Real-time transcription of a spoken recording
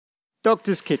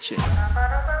Doctor's Kitchen.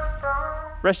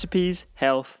 Recipes,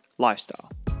 health,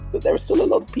 lifestyle. But there are still a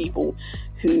lot of people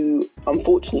who,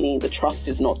 unfortunately, the trust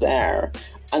is not there.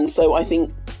 And so I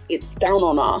think it's down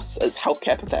on us as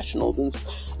healthcare professionals and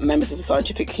members of the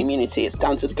scientific community. It's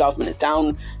down to the government. It's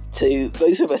down to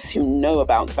those of us who know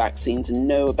about the vaccines and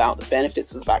know about the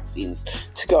benefits of the vaccines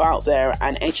to go out there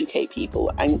and educate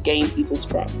people and gain people's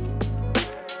trust.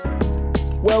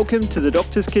 Welcome to the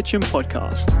Doctor's Kitchen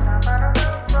podcast.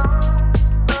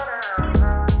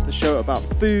 The show about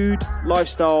food,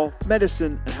 lifestyle,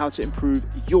 medicine, and how to improve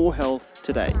your health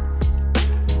today.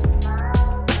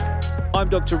 I'm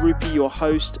Dr. Rupi, your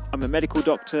host. I'm a medical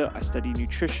doctor, I study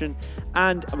nutrition,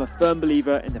 and I'm a firm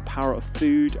believer in the power of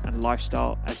food and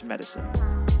lifestyle as medicine.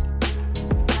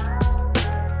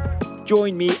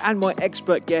 Join me and my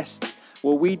expert guests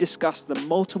where we discuss the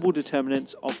multiple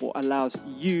determinants of what allows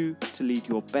you to lead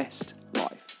your best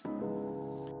life.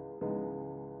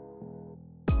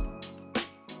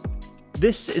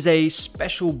 This is a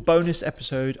special bonus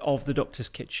episode of The Doctor's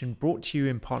Kitchen brought to you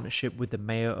in partnership with the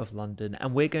Mayor of London,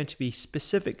 and we're going to be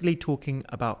specifically talking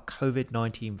about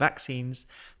COVID-19 vaccines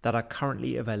that are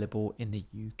currently available in the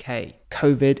UK.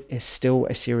 COVID is still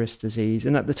a serious disease,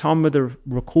 and at the time of the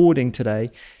recording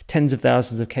today, tens of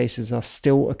thousands of cases are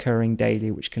still occurring daily,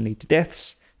 which can lead to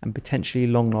deaths and potentially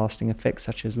long-lasting effects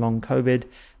such as long COVID,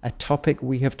 a topic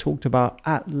we have talked about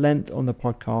at length on the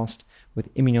podcast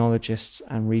with immunologists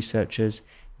and researchers.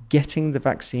 Getting the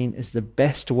vaccine is the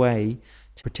best way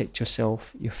to protect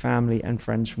yourself, your family and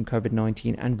friends from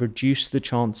COVID-19 and reduce the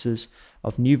chances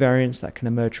of new variants that can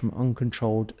emerge from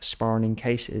uncontrolled spiraling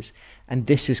cases. And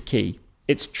this is key.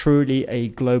 It's truly a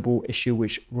global issue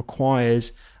which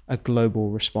requires a global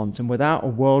response. And without a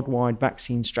worldwide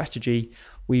vaccine strategy,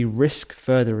 we risk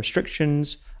further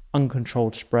restrictions,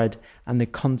 uncontrolled spread, and the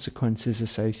consequences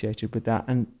associated with that.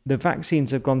 And the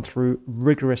vaccines have gone through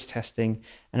rigorous testing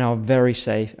and are very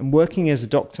safe. And working as a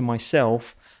doctor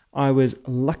myself, I was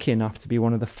lucky enough to be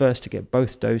one of the first to get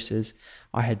both doses.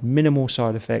 I had minimal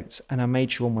side effects, and I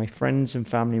made sure my friends and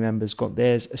family members got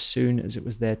theirs as soon as it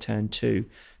was their turn too.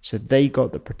 So they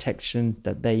got the protection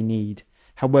that they need.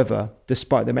 However,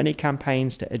 despite the many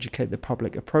campaigns to educate the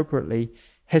public appropriately,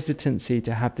 hesitancy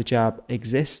to have the jab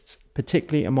exists,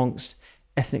 particularly amongst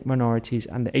ethnic minorities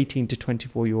and the 18 to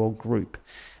 24-year-old group.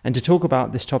 And to talk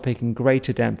about this topic in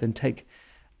greater depth and take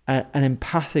an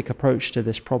empathic approach to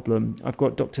this problem, I've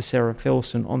got Dr. Sarah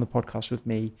Filson on the podcast with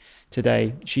me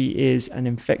today. She is an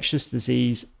infectious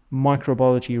disease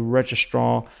microbiology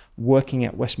registrar working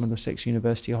at West Middlesex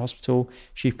University Hospital.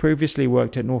 She previously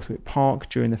worked at Northwick Park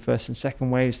during the first and second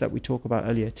waves that we talked about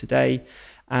earlier today,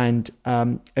 and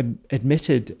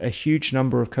admitted a huge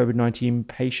number of COVID-19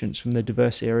 patients from the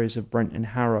diverse areas of Brent and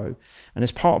Harrow. And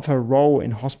as part of her role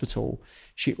in hospital,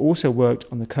 she also worked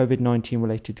on the COVID-19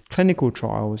 related clinical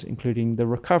trials, including the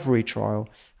recovery trial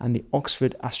and the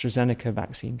Oxford AstraZeneca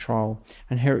vaccine trial.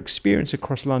 And her experience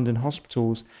across London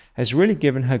hospitals has really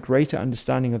given her greater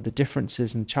understanding of the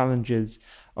differences and challenges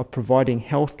of providing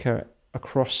healthcare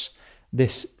across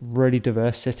this really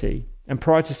diverse city. And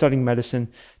prior to studying medicine,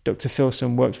 Dr.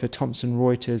 Filson worked for Thomson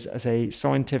Reuters as a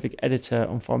scientific editor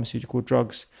on pharmaceutical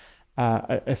drugs,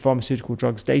 a pharmaceutical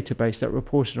drugs database that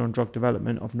reported on drug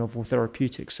development of novel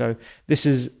therapeutics. So this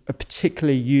is a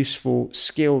particularly useful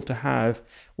skill to have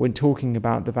when talking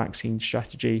about the vaccine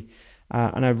strategy.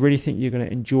 And I really think you're going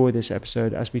to enjoy this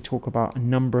episode as we talk about a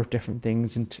number of different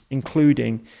things,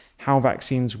 including how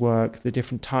vaccines work, the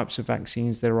different types of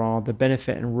vaccines there are, the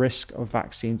benefit and risk of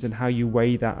vaccines and how you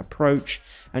weigh that approach,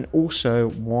 and also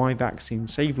why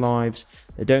vaccines save lives.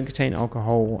 They don't contain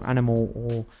alcohol, animal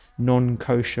or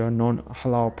non-kosher,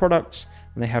 non-halal products,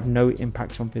 and they have no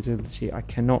impact on fertility. I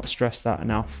cannot stress that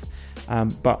enough.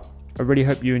 But I really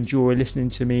hope you enjoy listening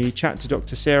to me chat to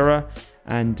Dr. Sarah,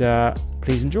 and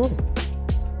please enjoy.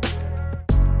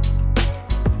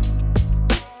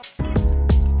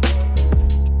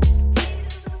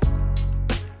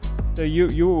 So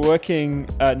you were working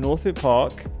at Northwick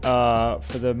Park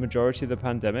for the majority of the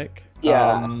pandemic.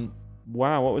 Yeah.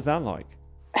 Wow, what was that like?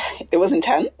 It was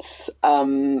intense.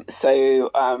 I'm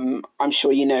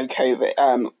sure you know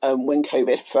COVID. When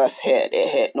COVID first hit, it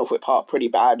hit Northwick Park pretty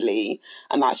badly,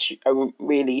 and that's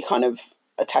really kind of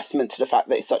a testament to the fact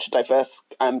that it's such a diverse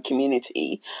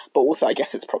community, but also I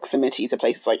guess its proximity to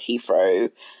places like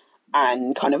Heathrow.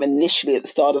 And kind of initially at the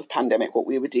start of the pandemic, what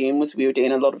we were doing was we were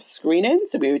doing a lot of screening.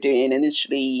 So we were doing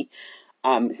initially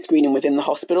screening within the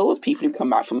hospital of people who come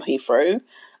back from Heathrow.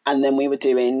 And then we were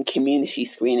doing community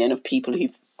screening of people who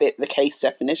fit the case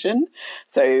definition.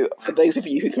 So for those of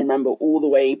you who can remember all the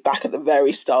way back at the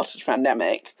very start of the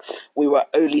pandemic, we were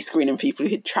only screening people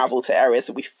who had travelled to areas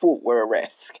that we thought were a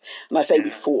risk. And I say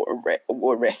we thought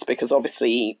were a risk because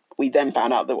obviously we then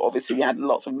found out that obviously we had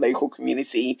lots of local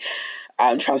community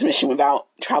transmission without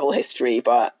travel history,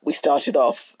 but we started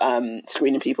off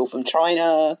screening people from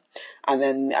China and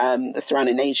then the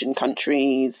surrounding Asian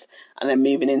countries, and then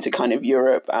moving into kind of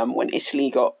Europe when Italy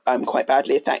got quite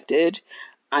badly affected.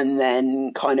 And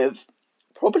then kind of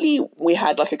probably we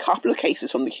had like a couple of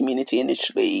cases from the community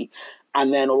initially,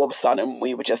 and then all of a sudden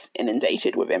we were just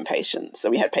inundated with inpatients. So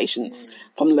we had patients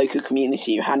from the local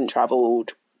community who hadn't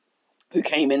travelled, who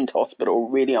came into hospital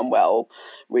really unwell,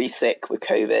 really sick with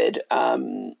COVID.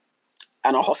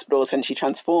 And our hospital essentially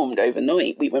transformed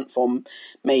overnight. We went from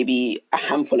maybe a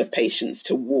handful of patients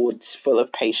to wards full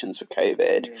of patients with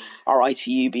COVID. Our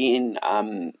ITU being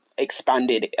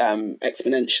expanded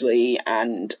exponentially,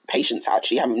 and patients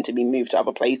actually having to be moved to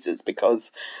other places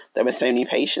because there were so many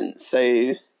patients. So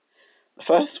the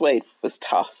first wave was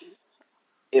tough.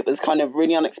 It was kind of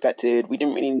really unexpected. We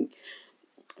didn't really...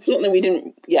 It's not that we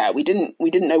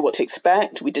didn't know what to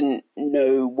expect. We didn't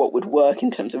know what would work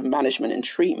in terms of management and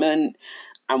treatment,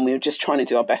 and we were just trying to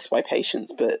do our best by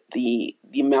patients. But the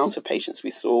amount of patients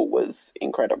we saw was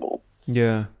incredible.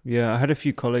 Yeah. I had a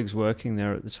few colleagues working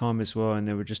there at the time as well, and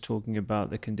they were just talking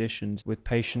about the conditions with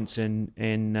patients in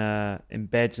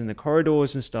beds in the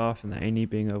corridors and stuff, and the A&E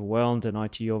being overwhelmed, and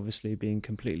IT obviously being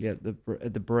completely at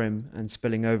the brim and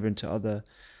spilling over into other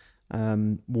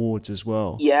wards as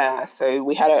well. Yeah, so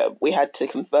we had to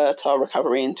convert our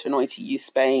recovery into an ITU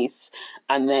space,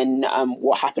 and then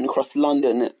what happened across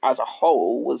London as a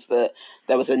whole was that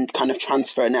there was a kind of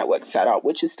transfer network set up,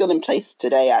 which is still in place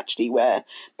today actually, where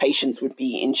patients would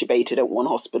be intubated at one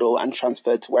hospital and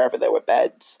transferred to wherever there were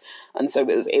beds. And so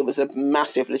it was a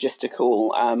massive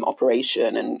logistical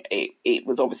operation, and it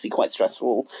was obviously quite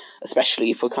stressful,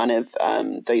 especially for kind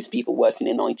of those people working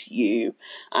in ITU,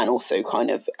 and also kind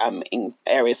of in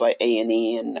areas like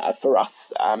A&E, and for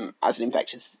us as an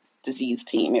infectious disease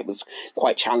team, it was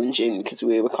quite challenging because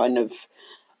we were kind of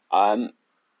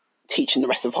teaching the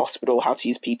rest of the hospital how to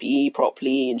use PPE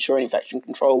properly, ensuring infection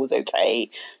control was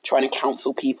okay, trying to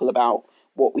counsel people about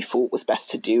what we thought was best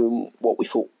to do and what we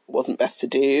thought wasn't best to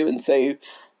do. And so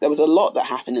there was a lot that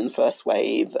happened in the first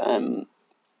wave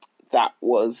that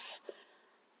was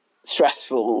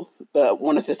stressful, but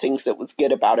one of the things that was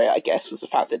good about it, I guess, was the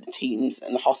fact that the teams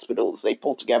and the hospitals, they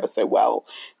pulled together so well.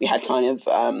 We had kind of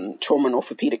trauma and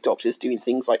orthopedic doctors doing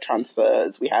things like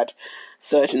transfers, we had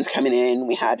surgeons coming in,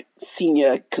 we had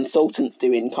senior consultants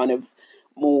doing kind of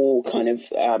more kind of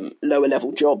lower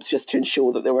level jobs just to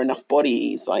ensure that there were enough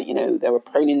bodies. Like, you know, there were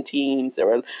proning teams, there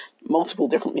were multiple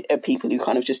different people who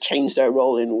kind of just changed their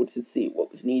role in order to see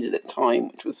what was needed at the time,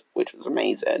 which was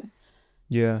amazing.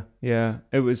 Yeah.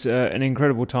 It was an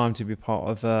incredible time to be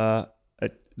part of.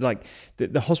 Like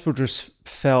the hospital just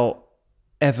felt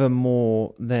ever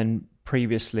more than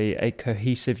previously a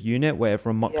cohesive unit where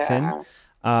everyone mucked in.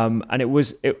 And it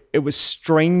was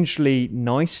strangely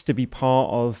nice to be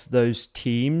part of those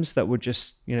teams that were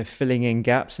just, you know, filling in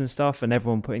gaps and stuff, and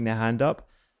everyone putting their hand up.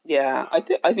 Yeah, I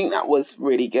think that was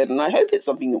really good, and I hope it's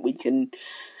something that we can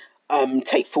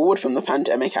take forward from the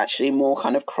pandemic, actually, more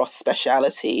kind of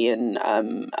cross-speciality and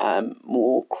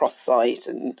more cross-site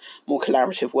and more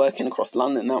collaborative working across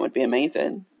London. That would be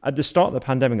amazing. At the start of the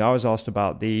pandemic, I was asked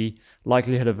about the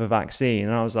likelihood of a vaccine,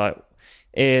 and I was like,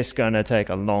 it's going to take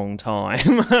a long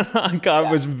time. I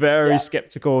was very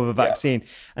skeptical of a vaccine.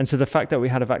 And so the fact that we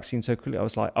had a vaccine so quickly, I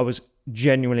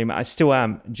still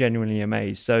am genuinely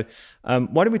amazed. So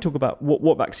why don't we talk about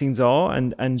what vaccines are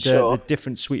and Sure. the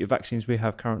different suite of vaccines we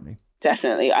have currently?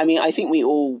 Definitely. I mean, I think we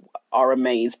all are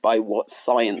amazed by what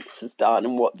science has done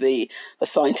and what the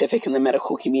scientific and the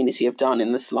medical community have done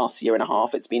in this last year and a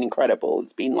half. It's been incredible.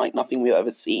 It's been like nothing we've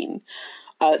ever seen.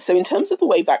 So in terms of the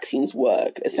way vaccines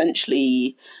work,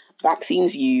 essentially,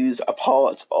 vaccines use a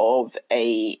part of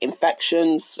a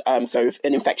infections, so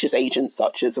an infectious agent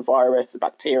such as a virus, a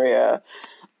bacteria,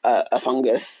 a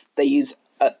fungus. They use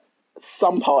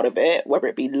some part of it, whether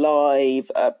it be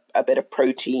live, a bit of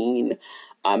protein,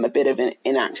 a bit of an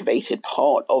inactivated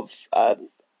part of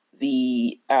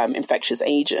the infectious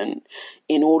agent,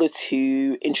 in order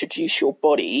to introduce your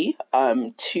body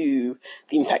to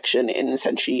the infection in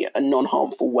essentially a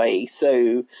non-harmful way.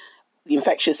 So the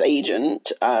infectious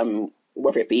agent,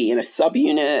 whether it be in a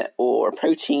subunit or a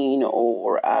protein,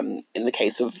 or in the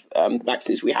case of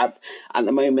vaccines we have at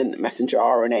the moment, the messenger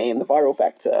RNA and the viral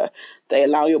vector, they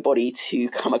allow your body to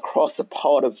come across a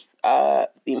part of the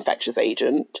infectious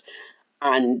agent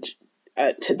and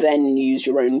to then use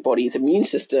your own body's immune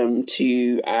system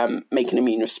to make an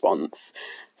immune response.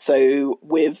 So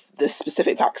with the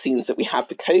specific vaccines that we have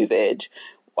for COVID,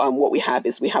 what we have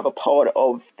is we have a part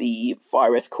of the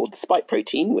virus called the spike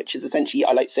protein, which is essentially,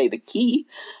 I like to say, the key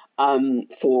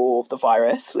for the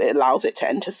virus. It allows it to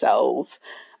enter cells.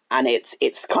 And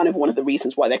it's kind of one of the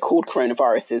reasons why they're called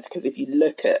coronaviruses, because if you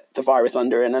look at the virus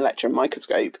under an electron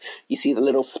microscope, you see the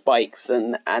little spikes,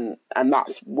 and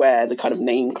that's where the kind of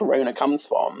name corona comes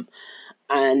from.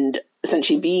 And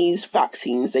essentially these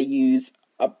vaccines, they use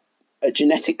a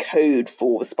genetic code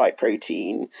for the spike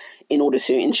protein in order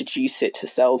to introduce it to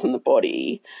cells in the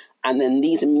body. And then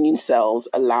these immune cells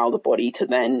allow the body to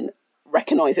then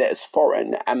recognize it as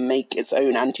foreign and make its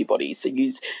own antibodies. So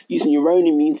using your own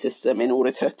immune system in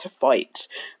order to fight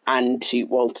and to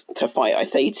fight, I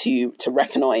say to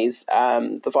recognize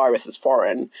the virus as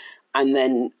foreign, and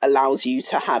then allows you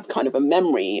to have kind of a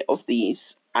memory of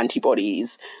these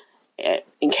antibodies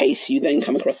in case you then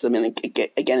come across them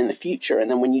again in the future. And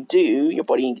then when you do, your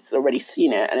body's already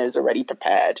seen it and is already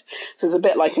prepared. So it's a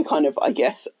bit like a kind of, I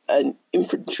guess, an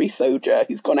infantry soldier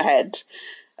who's gone ahead,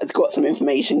 has got some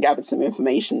information, gathered some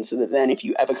information, so that then if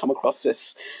you ever come across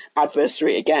this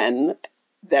adversary again,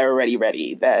 they're already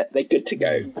ready. They're good to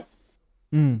go.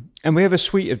 And we have a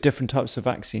suite of different types of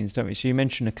vaccines, don't we? So you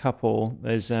mentioned a couple.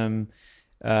 There's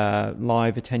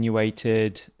live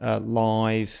attenuated,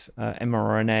 live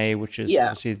mRNA, which has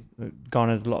obviously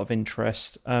garnered a lot of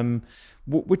interest.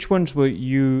 Which ones were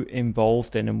you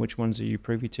involved in, and which ones are you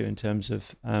privy to in terms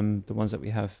of the ones that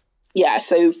we have? Yeah,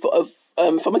 so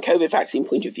from a COVID vaccine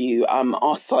point of view,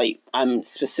 our site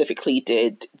specifically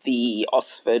did the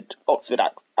Oxford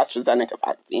AstraZeneca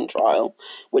vaccine trial,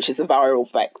 which is a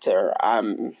viral vector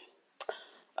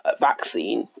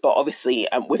vaccine, but obviously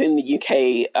within the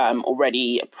UK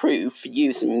already approved for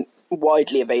use and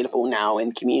widely available now in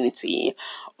the community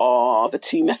are the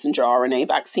two messenger RNA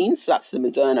vaccines. So that's the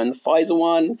Moderna and the Pfizer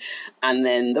one, and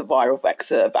then the viral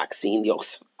vector vaccine, the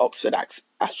Oxford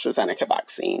AstraZeneca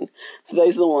vaccine. So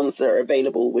those are the ones that are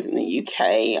available within the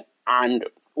UK, and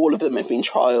all of them have been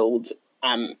trialled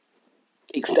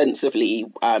extensively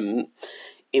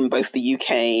in both the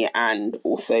UK and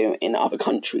also in other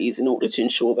countries in order to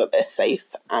ensure that they're safe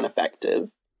and effective.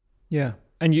 Yeah.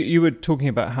 And you were talking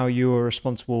about how you were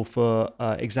responsible for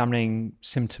examining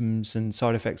symptoms and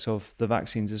side effects of the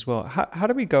vaccines as well. How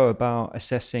do we go about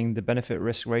assessing the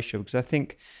benefit-risk ratio? Because I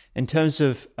think in terms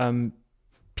of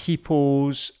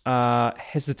people's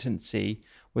hesitancy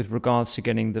with regards to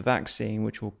getting the vaccine,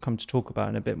 which we'll come to talk about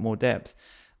in a bit more depth,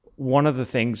 one of the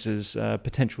things is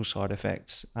potential side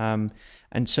effects. And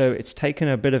so it's taken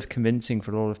a bit of convincing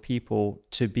for a lot of people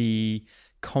to be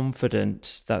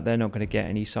confident that they're not going to get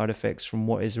any side effects from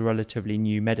what is a relatively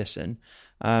new medicine.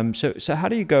 So how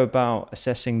do you go about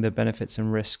assessing the benefits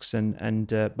and risks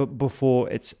but before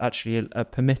it's actually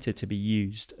permitted to be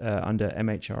used under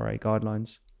MHRA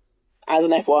guidelines? As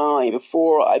an FYI,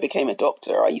 before I became a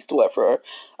doctor, I used to work for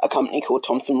a company called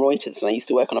Thomson Reuters, and I used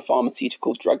to work on a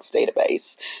pharmaceutical drugs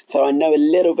database. So I know a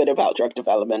little bit about drug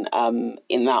development,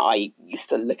 in that I used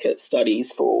to look at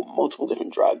studies for multiple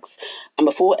different drugs. And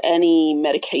before any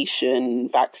medication,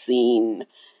 vaccine,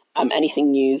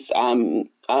 anything used for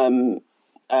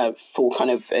kind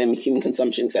of human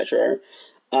consumption, etc.,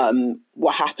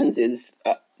 what happens is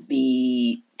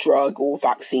the drug or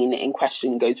vaccine in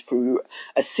question goes through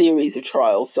a series of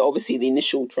trials. So obviously the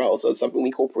initial trials are something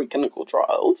we call preclinical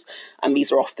trials, and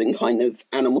these are often kind of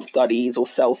animal studies or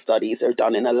cell studies that are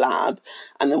done in a lab.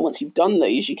 And then once you've done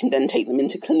those, you can then take them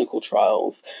into clinical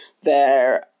trials.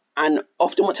 And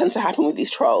often what tends to happen with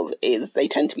these trials is they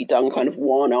tend to be done kind of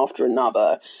one after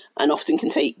another, and often can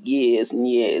take years and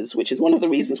years, which is one of the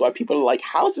reasons why people are like,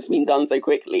 how has this been done so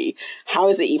quickly? How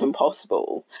is it even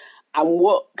possible? And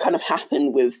what kind of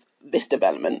happened with this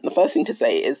development, the first thing to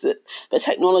say is that the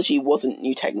technology wasn't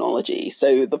new technology.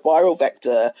 So the viral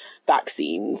vector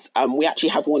vaccines, we actually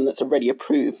have one that's already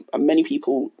approved. And many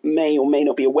people may or may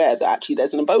not be aware that actually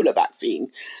there's an Ebola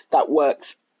vaccine that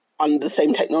works under the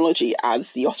same technology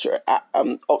as the Oxford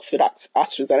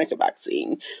AstraZeneca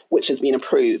vaccine, which has been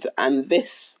approved. And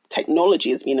this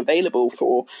technology has been available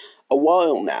for a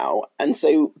while now. And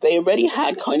so they already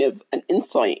had kind of an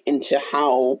insight into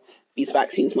how these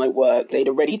vaccines might work. They'd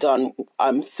already done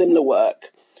similar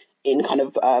work in kind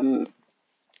of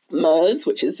MERS,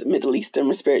 which is Middle Eastern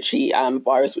Respiratory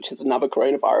Virus, which is another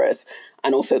coronavirus,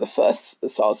 and also the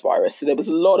SARS virus. So there was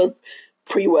a lot of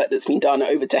pre-work that's been done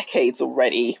over decades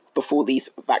already before these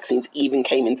vaccines even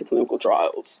came into clinical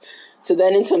trials. So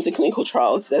then in terms of clinical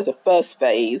trials, there's a first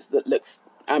phase that looks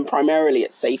primarily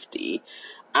at safety.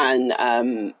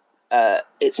 And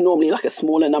it's normally like a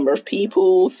smaller number of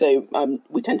people. So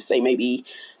we tend to say maybe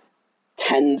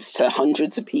tens to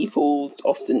hundreds of people,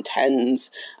 often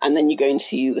tens. And then you go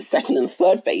into the second and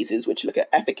third phases, which look at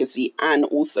efficacy and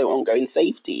also ongoing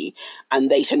safety.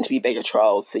 And they tend to be bigger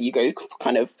trials. So you go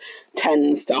kind of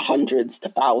tens to hundreds to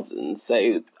thousands.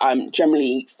 So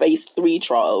generally, phase 3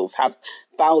 trials have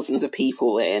thousands of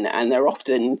people in, and they're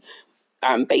often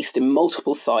based in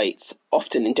multiple sites,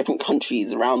 often in different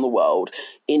countries around the world,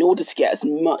 in order to get as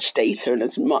much data and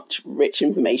as much rich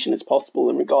information as possible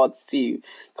in regards to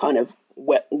kind of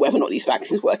whether or not these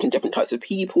vaccines work in different types of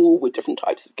people with different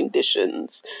types of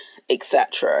conditions,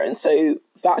 etc. And so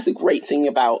that's a great thing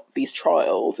about these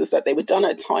trials, is that they were done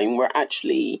at a time where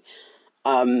actually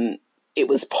it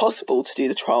was possible to do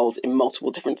the trials in multiple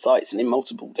different sites and in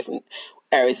multiple different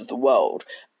areas of the world.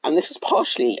 And this was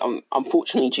partially,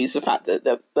 unfortunately, due to the fact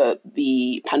that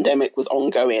the pandemic was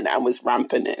ongoing and was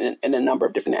rampant in a number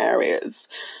of different areas.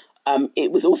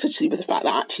 It was also to do with the fact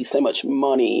that actually so much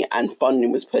money and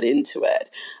funding was put into it,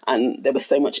 and there was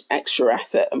so much extra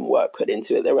effort and work put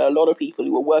into it. There were a lot of people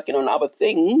who were working on other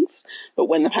things, but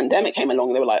when the pandemic came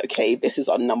along, they were like, okay, this is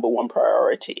our number one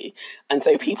priority. And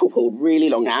so people pulled really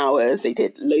long hours. They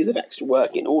did loads of extra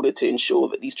work in order to ensure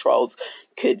that these trials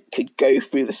could go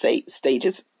through the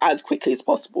stages as quickly as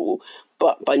possible,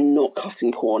 but by not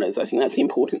cutting corners. I think that's the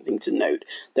important thing to note.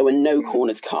 There were no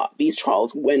corners cut. These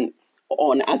trials went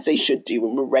on as they should do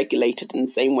and were regulated in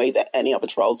the same way that any other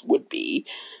trials would be.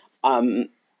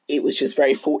 It was just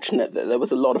very fortunate that there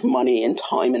was a lot of money and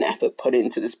time and effort put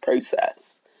into this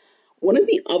process. One of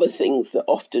the other things that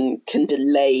often can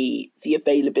delay the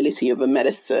availability of a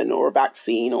medicine or a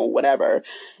vaccine or whatever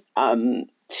to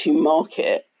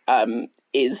market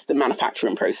is the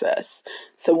manufacturing process.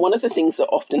 So one of the things that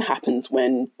often happens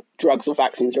when drugs or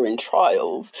vaccines are in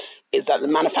trials is that the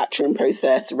manufacturing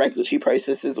process, the regulatory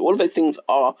processes, all of those things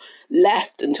are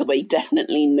left until they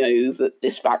definitely know that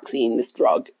this vaccine, this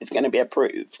drug, is going to be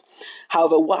approved.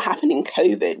 However, what happened in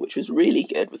COVID, which was really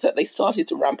good, was that they started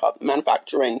to ramp up the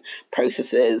manufacturing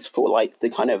processes for like the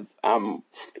kind of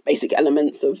basic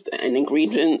elements of and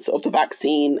ingredients of the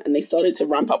vaccine, and they started to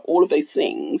ramp up all of those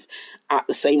things at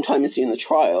the same time as doing the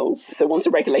trials. So once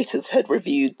the regulators had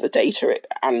reviewed the data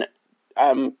and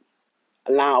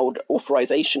allowed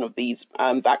authorization of these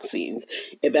vaccines,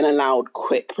 it then allowed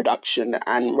quick production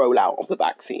and rollout of the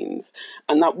vaccines.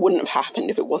 And that wouldn't have happened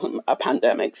if it wasn't a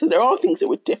pandemic. So there are things that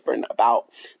were different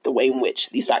about the way in which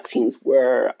these vaccines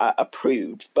were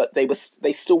approved, but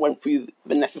they still went through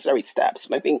the necessary steps.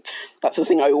 And I think that's the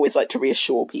thing I always like to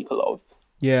reassure people of.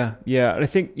 Yeah. I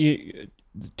think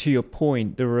to your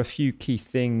point, there were a few key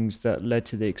things that led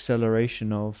to the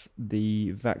acceleration of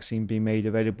the vaccine being made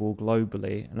available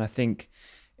globally. And I think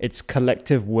its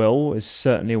collective will is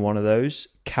certainly one of those.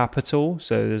 Capital,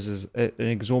 so there's an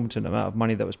exorbitant amount of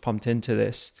money that was pumped into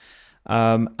this.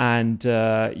 And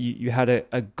you had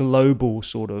a global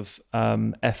sort of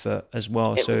effort as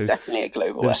well. It was definitely a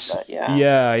global effort, yeah.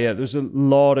 Yeah. There's a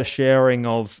lot of sharing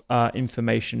of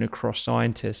information across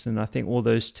scientists, and I think all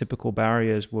those typical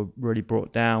barriers were really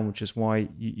brought down, which is why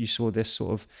you saw this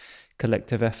sort of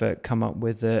collective effort come up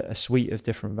with a suite of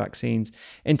different vaccines.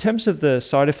 In terms of the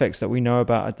side effects that we know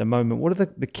about at the moment, what are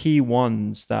the key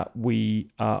ones that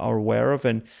we are aware of?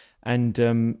 And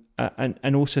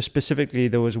also specifically,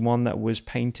 there was one that was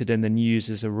painted in the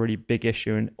news as a really big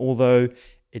issue. And although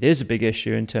it is a big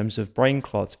issue in terms of brain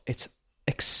clots, it's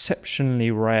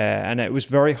exceptionally rare. And it was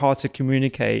very hard to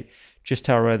communicate just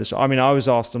how rare this. I mean, I was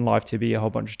asked on live TV a whole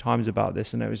bunch of times about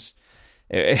this, and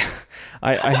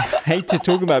I hate to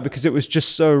talk about it because it was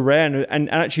just so rare.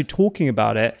 And actually talking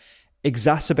about it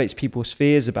exacerbates people's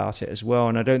fears about it as well.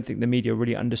 And I don't think the media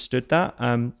really understood that.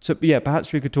 So yeah,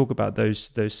 perhaps we could talk about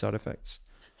those side effects.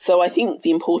 So I think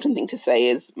the important thing to say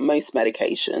is most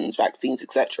medications, vaccines,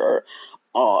 etc.,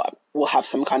 will have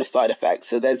some kind of side effects.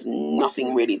 So there's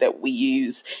nothing really that we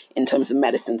use in terms of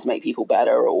medicine to make people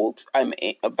better, or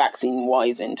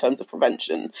vaccine-wise in terms of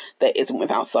prevention that isn't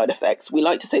without side effects. We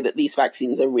like to say that these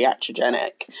vaccines are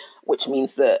reactogenic, which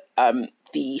means that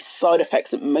the side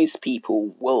effects that most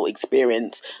people will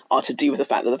experience are to do with the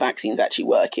fact that the vaccine's actually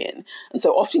working. And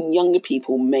so often younger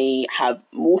people may have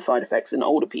more side effects than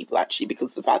older people, actually,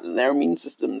 because of the fact that their immune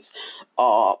systems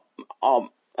are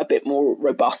a bit more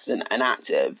robust and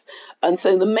active. And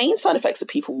so the main side effects that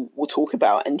people will talk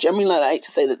about, and generally I like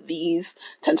to say that these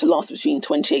tend to last between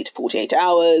 28 to 48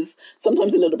 hours,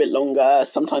 sometimes a little bit longer,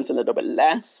 sometimes a little bit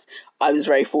less. I was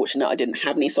very fortunate I didn't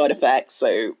have any side effects,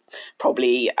 so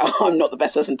probably I'm not the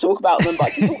best person to talk about them, but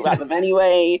I can talk about them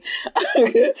anyway.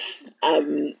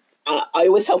 I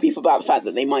always tell people about the fact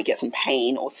that they might get some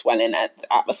pain or swelling at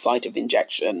the site of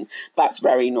injection. That's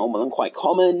very normal and quite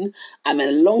common. And then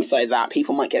alongside that,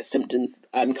 people might get symptoms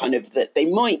kind of that they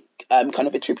might kind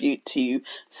of attribute to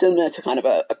similar to kind of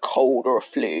a cold or a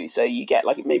flu. So you get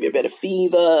like maybe a bit of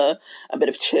fever, a bit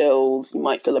of chills. You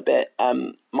might feel a bit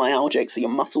myalgic, so your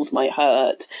muscles might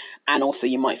hurt, and also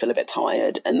you might feel a bit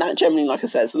tired. And that generally, like I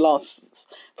said, lasts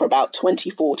for about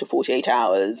 24 to 48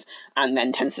 hours and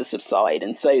then tends to subside.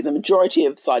 And so the majority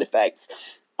of side effects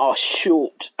are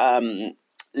short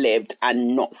lived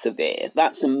and not severe.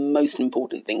 That's the most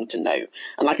important thing to know.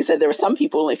 And like I said, there are some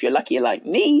people, if you're lucky like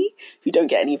me, who don't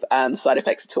get any side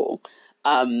effects at all.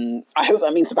 I hope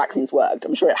that means the vaccine's worked.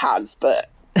 I'm sure it has, but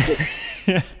just...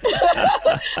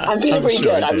 I'm feeling pretty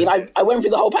good. I mean, I went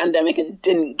through the whole pandemic and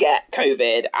didn't get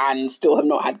COVID and still have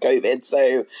not had COVID,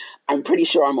 so I'm pretty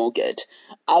sure I'm all good.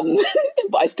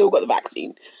 But I still got the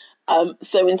vaccine.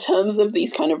 So in terms of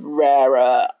these kind of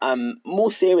rarer,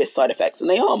 more serious side effects, and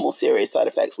they are more serious side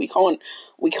effects, we can't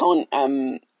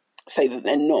say that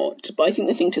they're not. But I think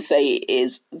the thing to say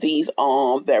is these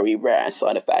are very rare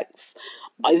side effects.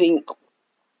 I think,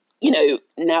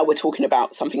 now we're talking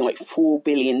about something like 4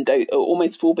 billion,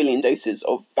 almost 4 billion doses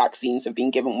of vaccines have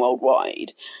been given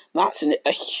worldwide. That's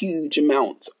a huge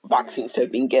amount of vaccines to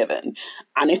have been given.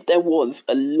 And if there was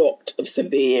a lot of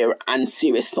severe and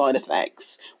serious side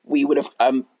effects, we would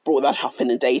have brought that up in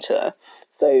the data.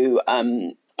 So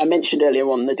I mentioned earlier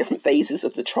on the different phases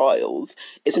of the trials.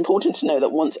 It's important to know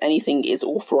that once anything is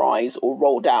authorised or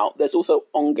rolled out, there's also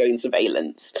ongoing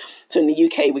surveillance. So in the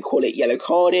UK, we call it yellow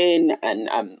carding, and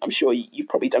I'm sure you've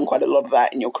probably done quite a lot of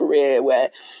that in your career, where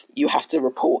you have to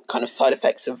report kind of side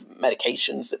effects of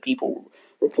medications that people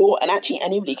report. And actually,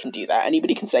 anybody can do that.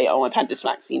 Anybody can say, oh, I've had this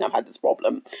vaccine, I've had this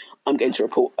problem, I'm going to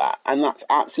report that. And that's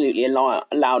absolutely allowed.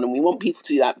 And we want people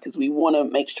to do that because we want to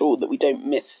make sure that we don't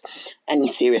miss any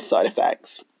serious side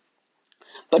effects.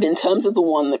 But in terms of the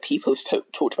one that people have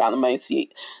talked about the most,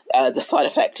 the side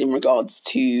effect in regards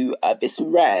to this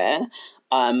rare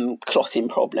clotting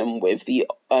problem with the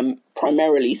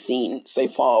primarily seen so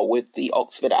far with the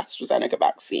Oxford AstraZeneca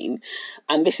vaccine.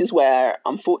 And this is where,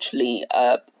 unfortunately,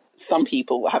 some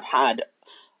people have had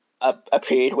a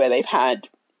period where they've had,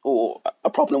 or a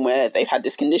problem where they've had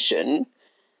this condition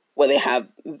where they have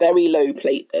very low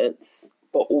platelets,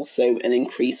 but also an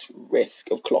increased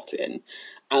risk of clotting.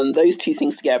 And those two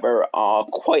things together are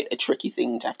quite a tricky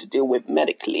thing to have to deal with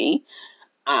medically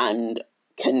and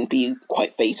can be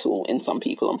quite fatal in some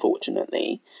people,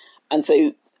 unfortunately. And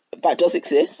so that does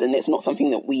exist, and it's not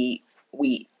something that we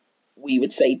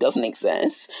would say doesn't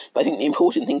exist. But I think the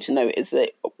important thing to note is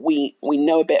that we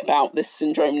know a bit about this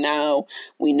syndrome now.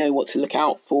 We know what to look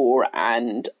out for.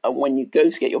 And when you go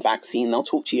to get your vaccine, they'll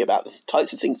talk to you about the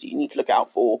types of things that you need to look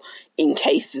out for in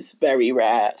case this very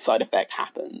rare side effect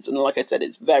happens. And like I said,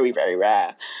 it's very, very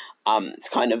rare. It's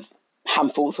kind of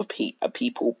handfuls of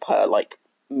people per like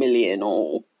million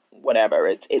or whatever.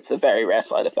 It's a very rare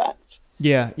side effect.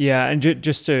 Yeah, and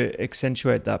just to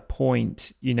accentuate that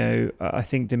point, I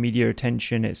think the media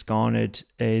attention it's garnered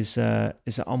is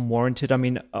unwarranted. I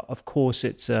mean, of course,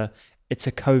 it's a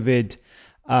COVID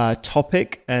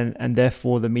topic, and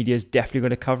therefore the media is definitely going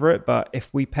to cover it. But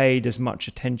if we paid as much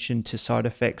attention to side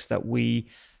effects that we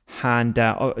hand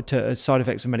out, to side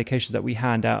effects of medications that we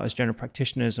hand out as general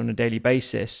practitioners on a daily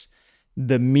basis,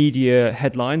 the media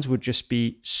headlines would just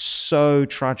be so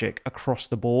tragic across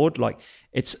the board. Like,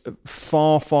 it's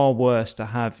far, far worse to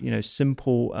have,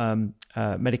 simple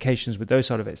medications with those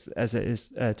side effects as it is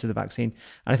to the vaccine.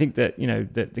 And I think that,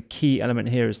 the key element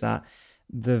here is that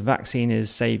the vaccine is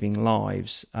saving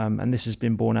lives. And this has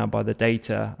been borne out by the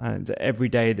data. And every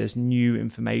day there's new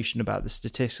information about the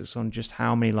statistics on just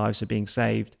how many lives are being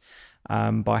saved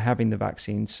by having the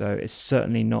vaccine. So it's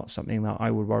certainly not something that I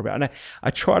would worry about. And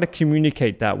I try to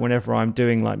communicate that whenever I'm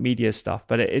doing like media stuff,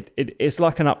 but it's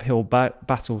like an uphill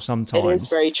battle sometimes. It is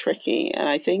very tricky. And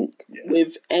I think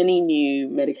with any new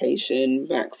medication,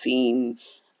 vaccine,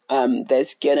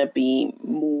 there's going to be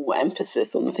more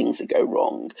emphasis on the things that go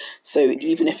wrong. So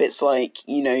even if it's like,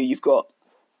 you've got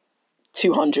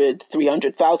 200,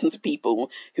 300, thousands of people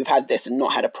who've had this and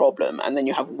not had a problem, and then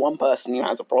you have one person who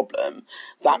has a problem,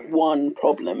 that one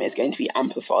problem is going to be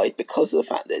amplified because of the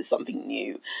fact that it's something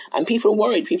new. And people are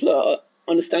worried. People are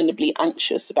understandably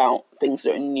anxious about things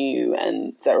that are new,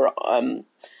 and there are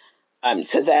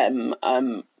to them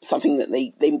something that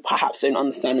they perhaps don't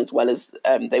understand as well as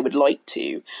they would like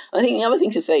to. And I think the other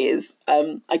thing to say is,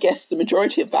 I guess the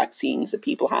majority of vaccines that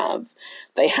people have,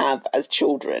 they have as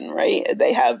children, right?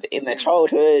 They have in their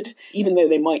childhood, even though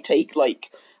they might take like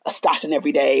a statin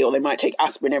every day or they might take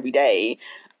aspirin every day.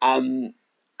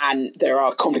 and there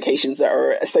are complications that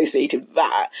are associated with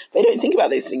that. They don't think about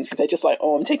those things because they're just like,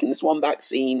 oh, I'm taking this one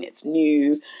vaccine, it's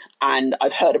new, and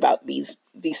I've heard about these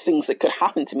things that could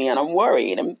happen to me, and I'm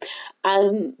worried.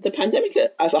 And the pandemic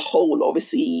as a whole,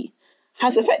 obviously,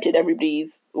 has affected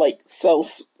everybody's like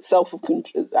sense of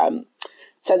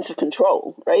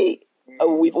control, right?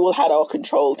 We've all had our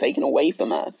control taken away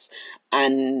from us,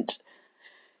 and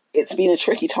it's been a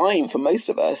tricky time for most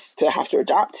of us to have to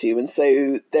adapt to. And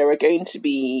so there are going to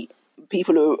be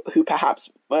people who perhaps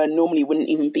normally wouldn't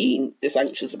even be this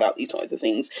anxious about these types of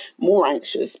things, more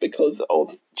anxious because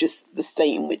of just the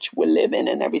state in which we're living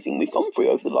and everything we've gone through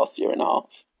over the last year and a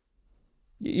half.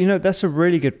 You know, that's a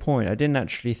really good point. I didn't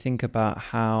actually think about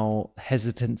how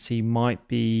hesitancy might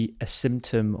be a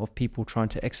symptom of people trying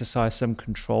to exercise some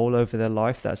control over their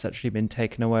life that's actually been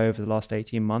taken away over the last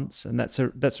 18 months. And that's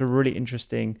a really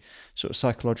interesting sort of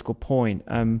psychological point.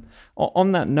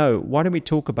 On that note, why don't we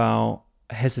talk about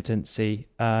hesitancy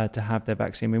to have their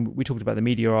vaccine? I mean, we talked about the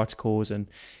media articles and,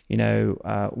 you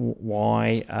know,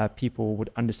 why people would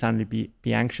understandably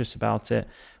be anxious about it.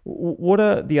 What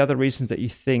are the other reasons that you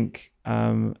think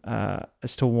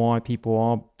as to why people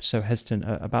are so hesitant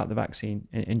about the vaccine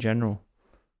in general?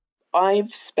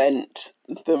 I've spent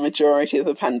the majority of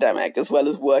the pandemic, as well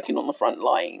as working on the front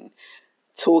line,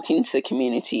 talking to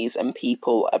communities and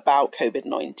people about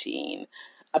COVID-19,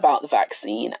 about the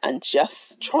vaccine, and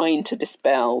just trying to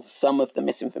dispel some of the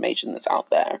misinformation that's out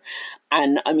there.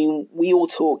 And I mean, we all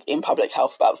talk in public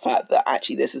health about the fact that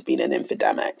actually this has been an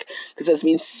infodemic because there's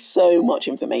been so much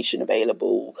information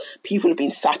available. People have been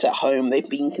sat at home, they've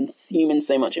been consuming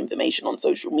so much information on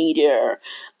social media,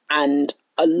 and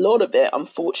a lot of it,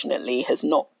 unfortunately, has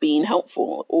not been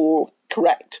helpful or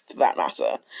correct for that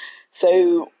matter.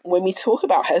 So when we talk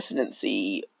about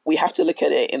hesitancy, we have to look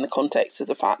at it in the context of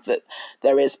the fact that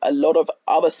there is a lot of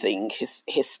other things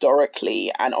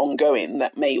historically and ongoing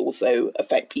that may also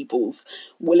affect people's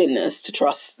willingness to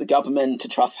trust the government, to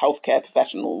trust healthcare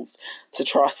professionals, to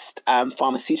trust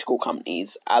pharmaceutical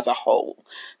companies as a whole.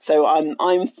 So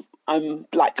I'm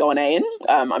Black Ghanaian.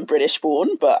 I'm British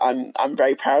born, but I'm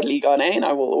very proudly Ghanaian.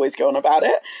 I will always go on about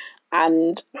it.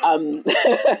 And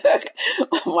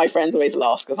my friends always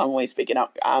laugh because I'm always picking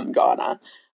up Ghana.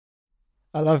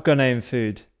 I love Ghanaian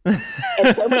food.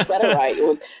 It's so much better, right?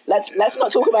 Let's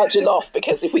not talk about jollof,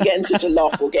 because if we get into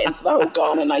jollof, we'll get into the whole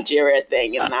Ghana Nigeria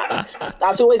thing, and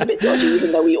that's always a bit dodgy,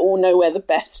 even though we all know where the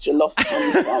best jollof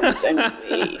comes from, don't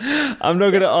we? I'm not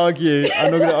going to argue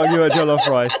about jollof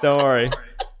rice. Don't worry.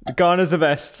 Ghana's the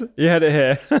best. You had it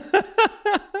here.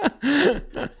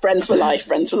 Friends for life.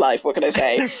 What can I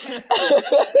say?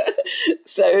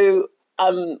 So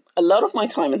a lot of my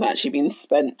time has actually been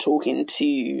spent talking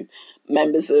to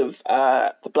members of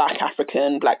the Black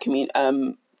African, Black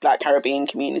Caribbean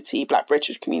community, Black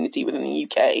British community within the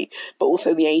UK, but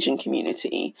also the Asian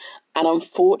community. And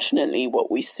unfortunately, what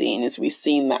we've seen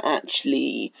that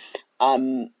actually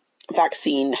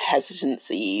vaccine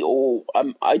hesitancy, or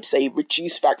I'd say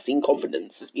reduced vaccine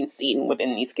confidence, has been seen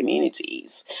within these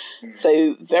communities.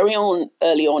 So very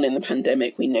early on in the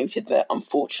pandemic, we noted that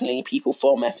unfortunately people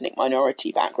from ethnic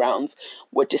minority backgrounds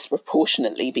were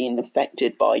disproportionately being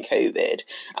affected by COVID.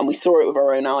 And we saw it with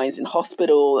our own eyes in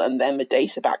hospital, and then the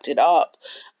data backed it up.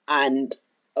 And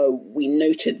we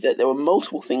noted that there were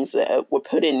multiple things that were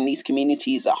put in these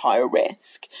communities at higher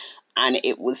risk. And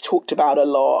it was talked about a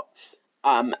lot.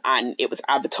 And it was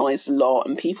advertised a lot,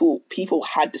 and people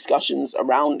had discussions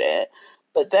around it.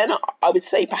 But then I would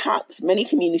say perhaps many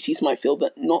communities might feel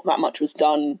that not that much was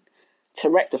done to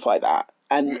rectify that.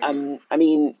 And I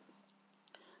mean,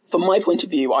 from my point of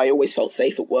view, I always felt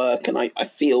safe at work, and I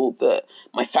feel that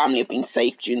my family have been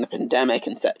safe during the pandemic,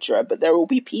 etc. But there will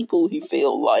be people who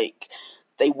feel like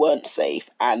they weren't safe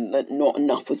and that not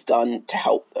enough was done to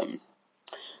help them.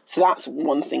 So that's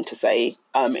one thing to say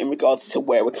in regards to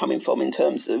where we're coming from in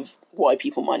terms of why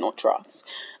people might not trust.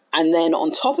 And then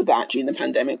on top of that, during the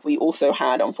pandemic, we also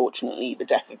had, unfortunately, the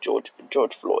death of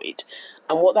George Floyd.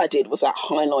 And what that did was that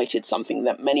highlighted something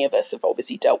that many of us have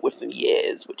obviously dealt with for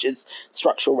years, which is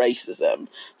structural racism.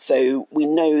 So we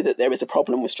know that there is a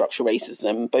problem with structural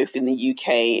racism, both in the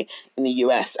UK, in the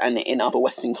US, and in other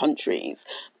Western countries.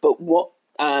 But what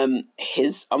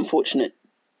his unfortunate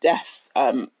death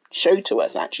showed to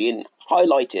us, actually, and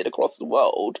highlighted across the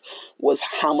world, was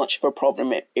how much of a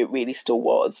problem it really still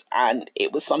was. And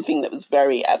it was something that was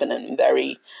very evident and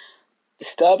very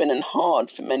disturbing and hard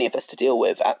for many of us to deal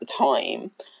with at the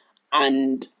time.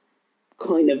 And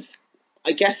kind of,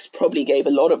 I guess, probably gave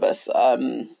a lot of us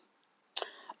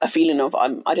a feeling of,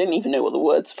 I don't even know what the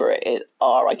words for it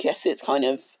are. I guess it's kind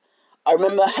of, I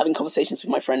remember having conversations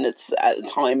with my friend at the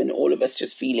time, and all of us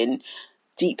just feeling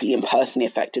deeply and personally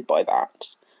affected by that.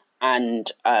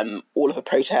 And all of the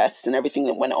protests and everything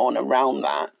that went on around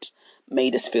that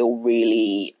made us feel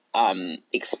really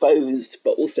exposed,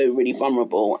 but also really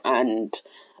vulnerable, and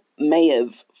may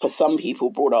have, for some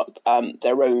people, brought up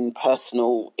their own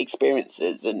personal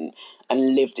experiences and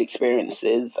lived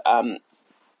experiences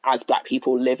as Black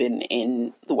people live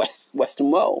in the Western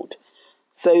world.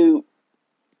 So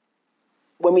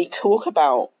when we talk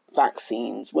about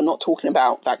vaccines, we're not talking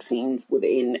about vaccines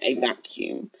within a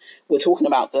vacuum. We're talking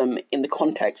about them in the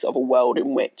context of a world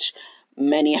in which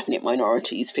many ethnic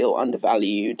minorities feel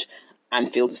undervalued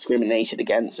and feel discriminated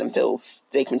against and feel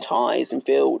stigmatized and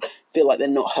feel like they're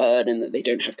not heard and that they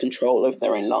don't have control over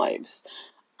their own lives.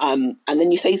 And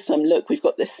then you say to them, look, we've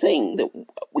got this thing that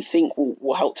we think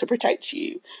will help to protect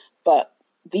you. But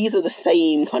these are the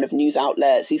same kind of news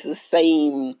outlets. These are the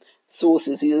same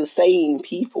sources. These are the same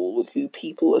people who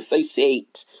people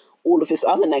associate all of this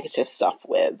other negative stuff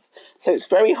with. So it's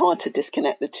very hard to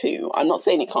disconnect the two. I'm not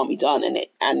saying it can't be done,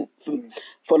 and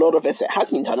for a lot of us it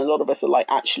has been done. A lot of us are like,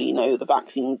 actually, no, the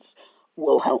vaccines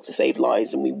will help to save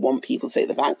lives and we want people to take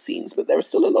the vaccines. But there are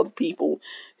still a lot of people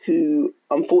who,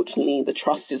 unfortunately, the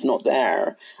trust is not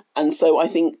there. And so I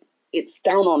think it's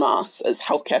down on us as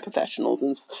healthcare professionals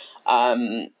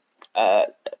and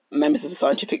members of the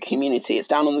scientific community. It's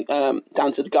down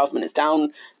to the government. It's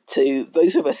down to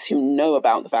those of us who know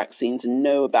about the vaccines and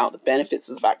know about the benefits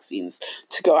of the vaccines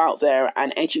to go out there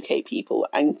and educate people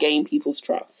and gain people's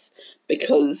trust,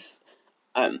 because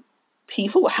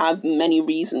people have many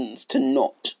reasons to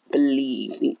not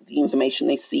believe the information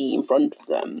they see in front of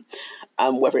them,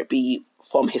 whether it be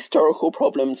from historical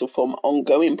problems or from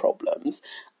ongoing problems.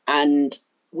 And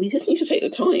we just need to take the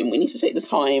time. We need to take the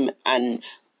time and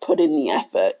put in the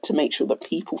effort to make sure that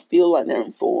people feel like they're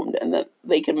informed and that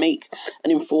they can make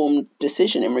an informed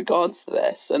decision in regards to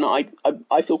this. And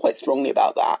I feel quite strongly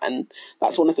about that. And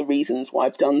that's one of the reasons why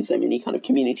I've done so many kind of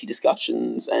community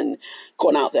discussions and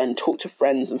gone out there and talked to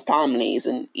friends and families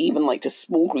and even like to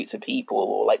small groups of people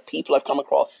or like people I've come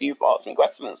across who've asked me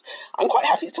questions. I'm quite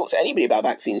happy to talk to anybody about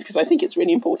vaccines because I think it's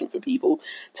really important for people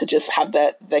to just have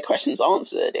their questions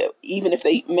answered, even if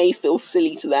they may feel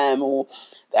silly to them or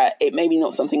that it may be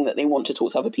not something that they want to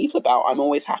talk to other people about. I'm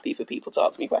always happy for people to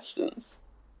ask me questions.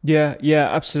 Yeah,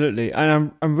 absolutely.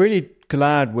 And I'm really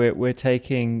glad we're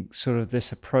taking sort of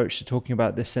this approach to talking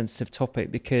about this sensitive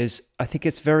topic, because I think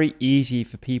it's very easy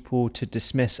for people to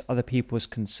dismiss other people's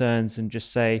concerns and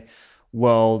just say,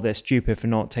 well, they're stupid for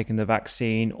not taking the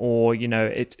vaccine, or, you know,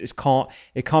 it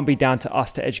can't be down to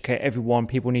us to educate everyone.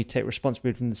 People need to take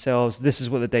responsibility for themselves. This is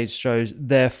what the data shows.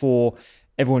 Therefore,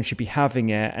 everyone should be having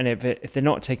it, and if they're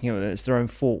not taking it, then it's their own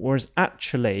fault. Whereas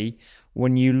actually,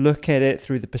 when you look at it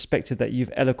through the perspective that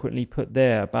you've eloquently put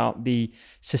there about the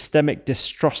systemic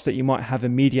distrust that you might have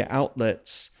in media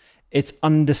outlets, it's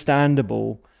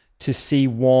understandable to see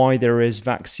why there is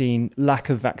lack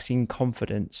of vaccine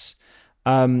confidence.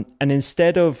 And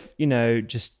instead of, you know,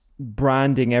 just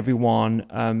branding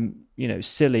everyone,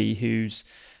 silly who's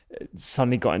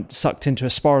suddenly gotten sucked into a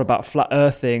spiral about flat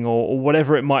earthing or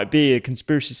whatever it might be, a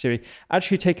conspiracy theory,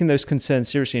 actually taking those concerns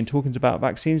seriously and talking about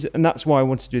vaccines. And that's why I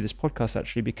want to do this podcast,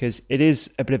 actually, because it is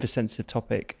a bit of a sensitive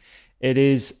topic. It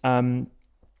is,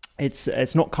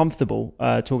 it's not comfortable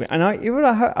talking. And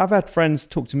I've had friends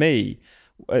talk to me,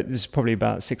 this is probably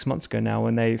about 6 months ago now,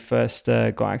 when they first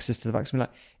got access to the vaccine,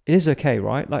 like, it is okay,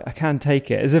 right? Like, I can take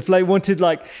it. As if they wanted,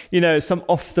 like, you know, some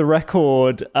off the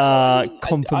record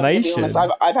confirmation.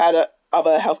 I've had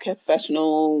other healthcare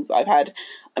professionals.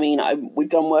 We've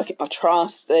done work in a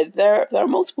trust. There are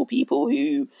multiple people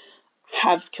who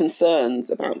have concerns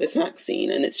about this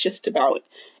vaccine, and it's just about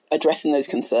addressing those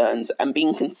concerns and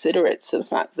being considerate to the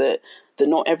fact that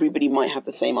not everybody might have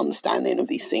the same understanding of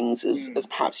these things as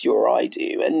perhaps you or I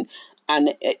do,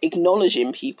 and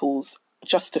acknowledging people's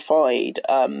justified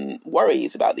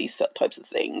worries about these types of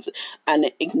things,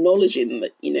 and acknowledging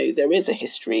that, you know, there is a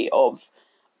history of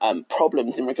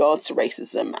problems in regards to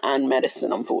racism and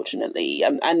medicine, unfortunately,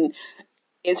 and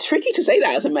it's tricky to say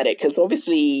that as a medic, because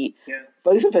obviously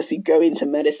those of us who go into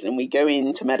medicine, we go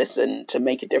into medicine to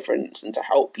make a difference and to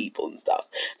help people and stuff.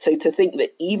 So to think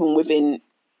that even within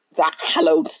that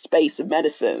hallowed space of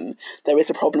medicine, there is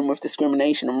a problem with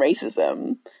discrimination and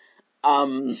racism,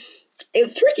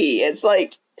 it's tricky. It's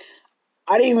like,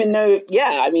 I don't even know.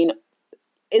 Yeah, I mean,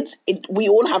 we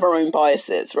all have our own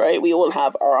biases, right? We all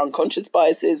have our unconscious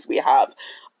biases. We have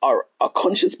our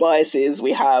conscious biases.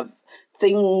 We have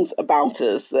things about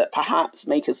us that perhaps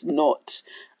make us not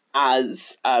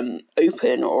as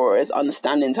open or as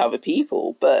understanding to other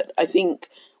people. But I think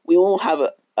we all have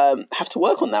have to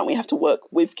work on that. We have to work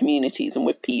with communities and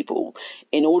with people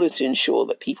in order to ensure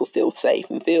that people feel safe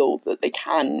and feel that they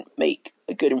can make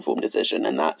a good informed decision.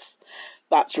 And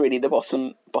that's really the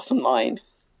bottom line.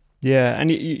 Yeah, and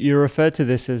you referred to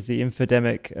this as the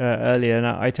infodemic earlier, and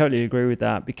I totally agree with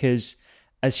that, because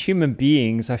as human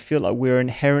beings, I feel like we're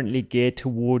inherently geared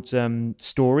towards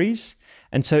stories.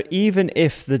 And so even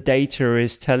if the data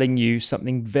is telling you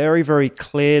something very, very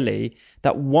clearly,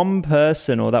 that one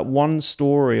person or that one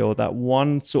story or that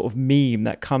one sort of meme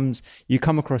that you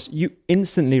come across, you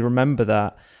instantly remember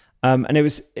that. And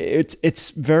it's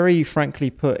very frankly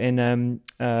put in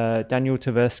Daniel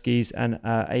Tversky's and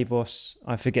Avos,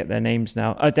 I forget their names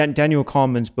now, Daniel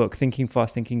Kahneman's book, Thinking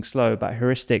Fast, Thinking Slow, about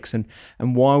heuristics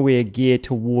and why we are geared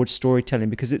towards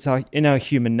storytelling, because it's in our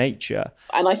human nature.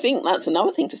 And I think that's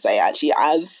another thing to say, actually,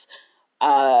 as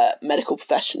medical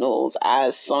professionals,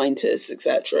 as scientists,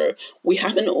 etc., we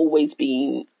haven't always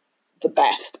been the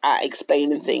best at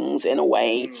explaining things in a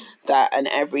way that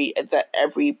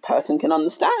every person can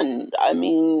understand. I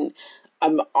mean,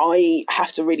 I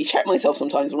have to really check myself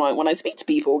sometimes when I speak to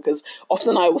people, because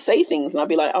often I will say things and I'll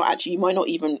be like, oh, actually, you might not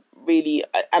even really,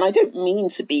 and I don't mean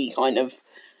to be kind of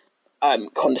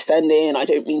condescending. I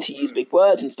don't mean to use big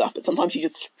words and stuff, but sometimes you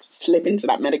just slip into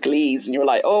that medicalese and you're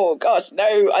like, oh gosh,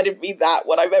 no, I didn't mean that.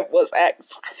 What I meant was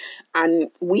X. And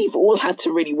we've all had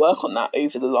to really work on that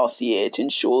over the last year to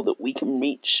ensure that we can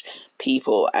reach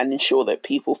people and ensure that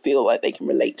people feel like they can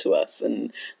relate to us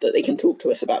and that they can talk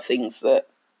to us about things that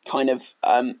kind of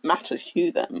matter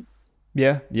to them.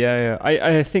 Yeah.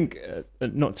 I think,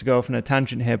 not to go off on a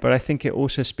tangent here, but I think it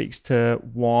also speaks to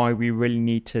why we really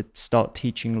need to start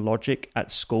teaching logic at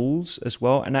schools as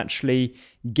well, and actually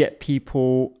get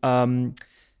people to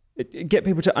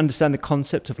understand the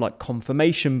concept of like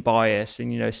confirmation bias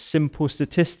and, simple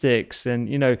statistics and,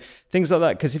 things like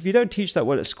that. Because if you don't teach that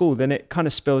well at school, then it kind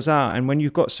of spills out. And when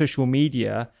you've got social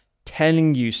media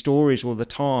telling you stories all the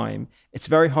time, it's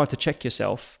very hard to check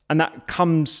yourself. And that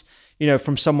comes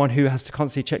from someone who has to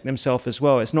constantly check themselves as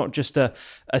well. It's not just a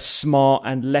smart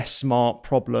and less smart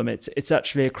problem. It's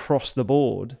actually across the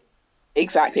board.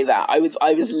 Exactly that. I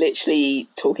was literally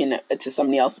talking to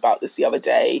somebody else about this the other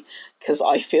day, because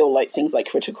I feel like things like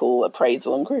critical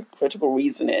appraisal and critical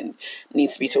reasoning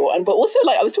needs to be taught. But also,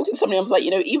 like, I was talking to somebody, I was like,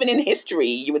 even in history,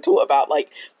 you were taught about like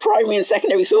primary and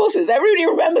secondary sources. Everybody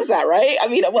remembers that, right? I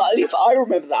mean, well, at least I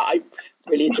remember that. I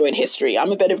really enjoyed history.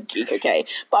 I'm a bit of a geek, okay?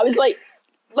 But I was like,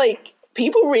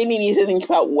 people really need to think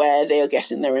about where they are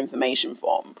getting their information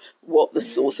from, what the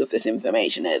source of this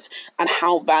information is, and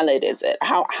how valid is it?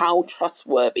 How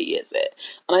trustworthy is it?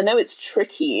 And I know it's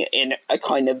tricky in a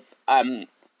kind of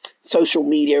social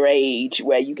media age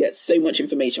where you get so much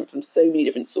information from so many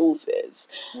different sources,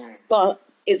 but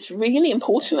it's really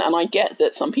important. And I get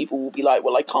that some people will be like,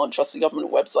 well, I can't trust the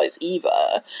government websites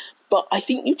either. But I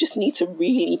think you just need to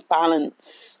really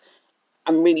balance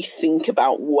and really think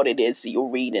about what it is that you're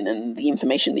reading and the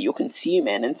information that you're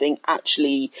consuming, and think,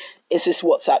 actually, is this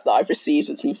WhatsApp that I've received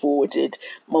that's been forwarded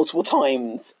multiple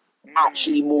times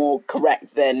actually more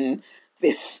correct than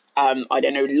this,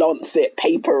 Lancet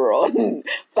paper on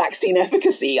vaccine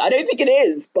efficacy? I don't think it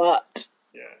is, but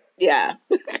yeah.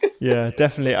 Yeah,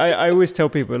 definitely. I always tell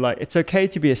people, like, it's okay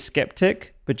to be a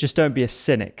skeptic, but just don't be a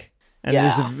cynic. And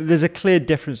there's a clear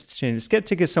difference between the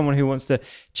skeptic is someone who wants to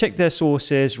check their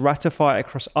sources, ratify it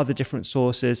across other different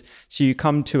sources, so you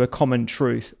come to a common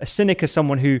truth. A cynic is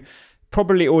someone who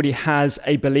probably already has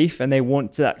a belief and they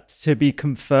want that to be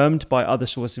confirmed by other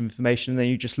sources of information, and then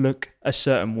you just look a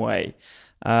certain way.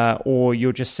 Or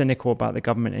you're just cynical about the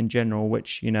government in general,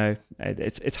 which,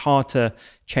 it's hard to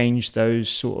change those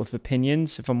sort of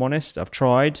opinions, if I'm honest. I've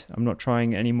tried. I'm not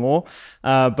trying anymore.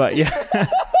 But yeah.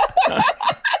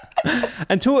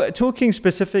 And talking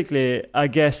specifically, I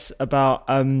guess, about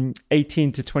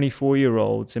 18 to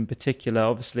 24-year-olds in particular,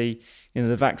 obviously,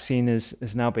 the vaccine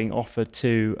is now being offered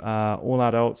to all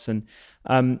adults.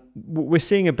 And we're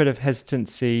seeing a bit of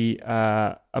hesitancy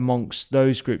amongst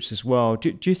those groups as well.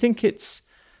 Do you think it's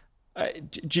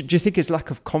do you think it's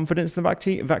lack of confidence in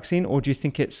the vaccine, or do you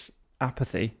think it's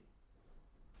apathy?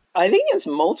 I think it's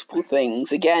multiple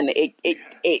things. Again,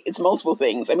 it's multiple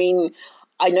things. I mean,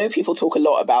 I know people talk a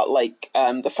lot about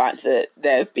the fact that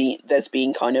there's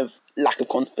been kind of lack of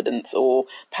confidence, or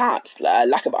perhaps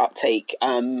lack of uptake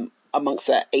amongst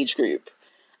that age group.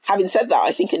 Having said that,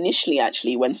 I think initially,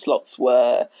 actually, when slots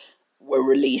were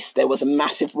released, there was a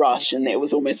massive rush, and it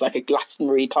was almost like a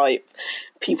Glastonbury type,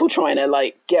 people trying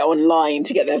to get online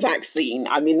to get their vaccine.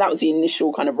 I mean, that was the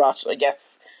initial kind of rush, I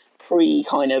guess, pre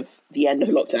kind of the end of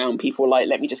lockdown, people were like,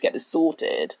 let me just get this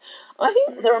sorted. I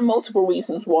think there are multiple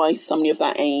reasons why somebody of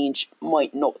that age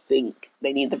might not think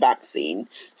they need the vaccine.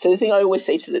 So the thing I always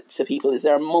say to people is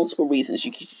there are multiple reasons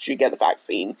you should get the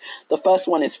vaccine. The first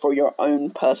one is for your own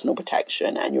personal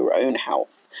protection and your own health.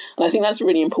 And I think that's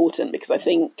really important, because I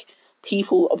think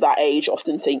people of that age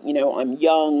often think, I'm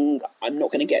young, I'm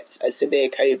not going to get a severe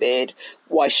COVID.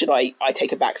 Why should I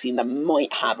take a vaccine that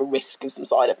might have a risk of some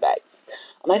side effects?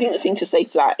 And I think the thing to say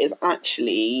to that is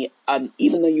actually,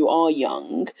 even though you are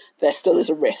young, there still is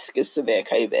a risk of severe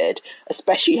COVID,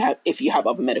 especially if you have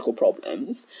other medical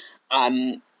problems.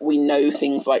 We know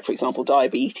things like, for example,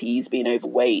 diabetes, being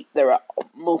overweight. There are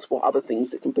multiple other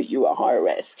things that can put you at higher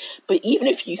risk. But even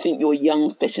if you think you're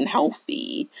young, fit and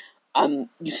healthy,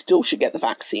 you still should get the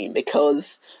vaccine,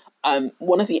 because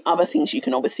one of the other things you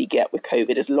can obviously get with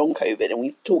COVID is long COVID. And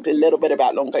we've talked a little bit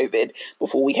about long COVID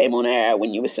before we came on air,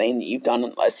 when you were saying that you've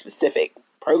done a specific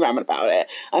program about it.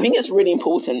 I think it's really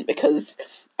important, because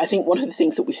I think one of the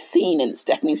things that we've seen, and it's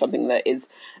definitely something that is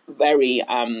very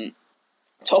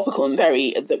topical and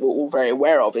that we're all very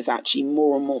aware of, is actually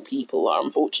more and more people are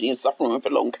unfortunately suffering with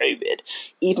long COVID,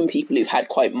 even people who've had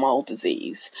quite mild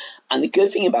disease. And the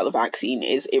good thing about the vaccine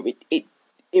is it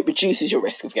reduces your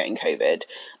risk of getting COVID.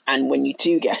 And when you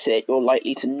do get it, you're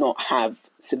likely to not have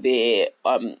severe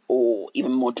or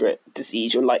even moderate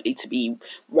disease. You're likely to be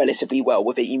relatively well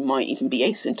with it. You might even be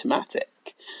asymptomatic.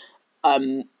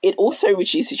 It also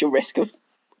reduces your risk of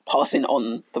passing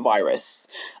on the virus.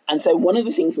 And so one of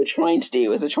the things we're trying to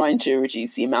do is we're trying to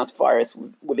reduce the amount of virus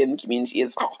within the community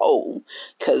as a whole,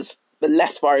 because the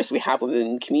less virus we have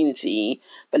within the community,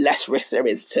 the less risk there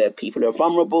is to people who are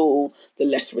vulnerable, the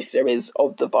less risk there is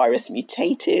of the virus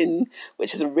mutating,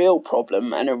 which is a real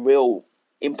problem and a real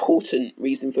important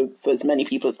reason for as many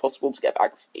people as possible to get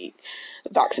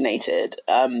vaccinated.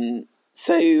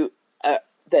 So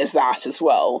there's that as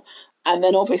well. And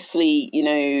then obviously,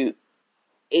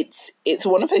 it's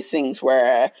one of those things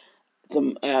where,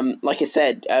 like I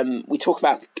said, we talk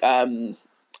about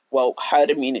herd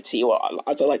immunity, or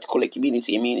as I like to call it,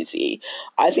 community immunity.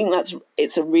 I think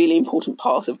it's a really important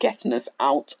part of getting us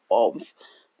out of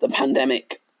the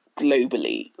pandemic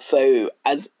globally. So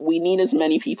as we need as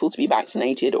many people to be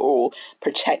vaccinated or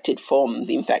protected from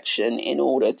the infection in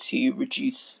order to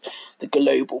reduce the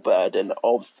global burden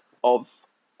of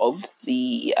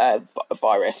the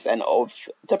virus and of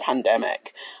the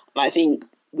pandemic. And I think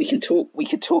we could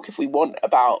talk if we want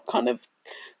about kind of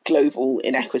global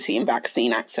inequity in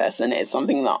vaccine access, and it's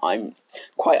something that I'm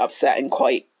quite upset and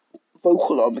quite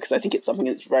vocal on, because I think it's something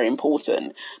that's very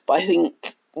important. But I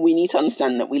think we need to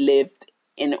understand that we live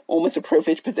in almost a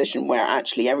privileged position where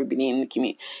actually everybody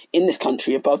in this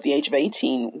country above the age of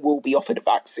 18 will be offered a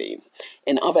vaccine.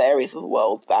 In other areas of the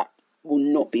world, that will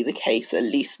not be the case, at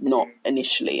least not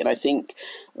initially. And I think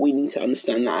we need to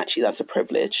understand that actually that's a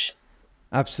privilege.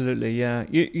 Absolutely, yeah.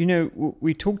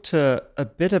 We talked a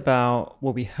bit about,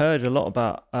 we heard a lot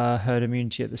about herd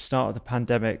immunity at the start of the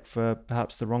pandemic for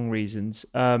perhaps the wrong reasons.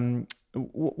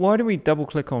 Why don't we double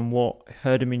click on what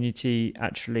herd immunity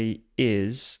actually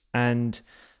is, and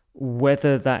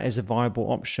whether that is a viable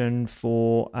option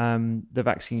for the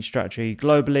vaccine strategy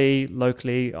globally,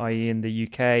 locally, i.e. in the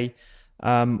UK,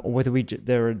 or whether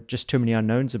there are just too many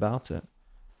unknowns about it?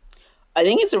 I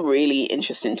think it's a really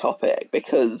interesting topic,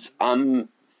 because there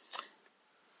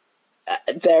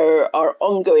are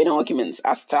ongoing arguments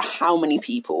as to how many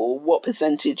people, what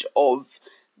percentage of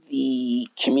the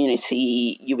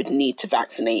community you would need to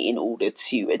vaccinate in order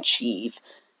to achieve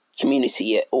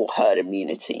community or herd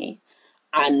immunity.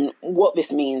 And what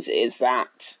this means is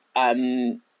that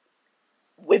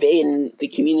within the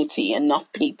community, enough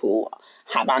people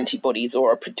have antibodies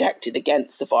or are protected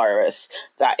against the virus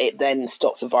that it then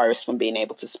stops the virus from being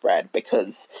able to spread,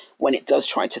 because when it does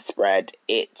try to spread,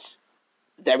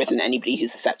 there isn't anybody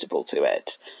who's susceptible to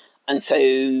it. And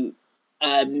so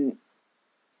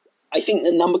I think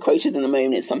the number quoted in the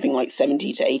moment is something like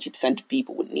 70 to 80% of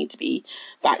people would need to be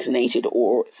vaccinated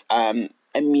or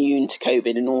immune to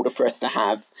COVID in order for us to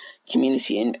have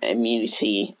community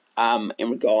immunity in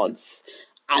regards.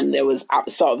 And there was, at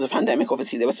the start of the pandemic,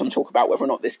 obviously, there was some talk about whether or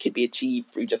not this could be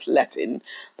achieved through just letting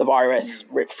the virus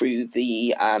rip through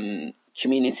the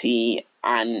community.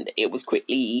 And it was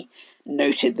quickly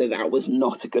noted that that was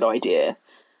not a good idea.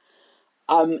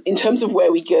 In terms of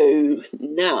where we go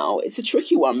now, it's a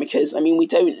tricky one, because, we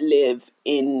don't live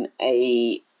in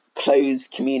a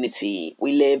closed community.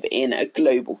 We live in a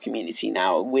global community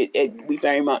now. We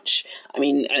very much,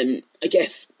 I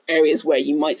guess areas where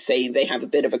you might say they have a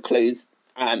bit of a closed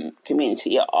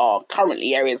community are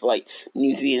currently areas like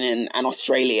New Zealand and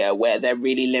Australia, where they're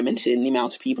really limiting the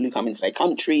amount of people who come into their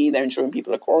country. They're ensuring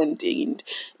people are quarantined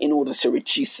in order to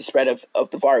reduce the spread of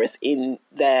the virus in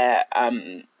their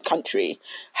country.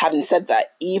 Having said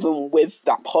that, even with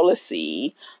that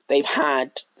policy, they've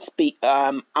had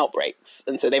outbreaks.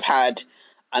 And so they've had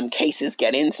cases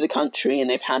get into the country, and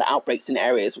they've had outbreaks in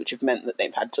areas which have meant that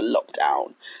they've had to lock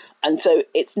down. And so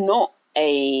it's not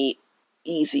a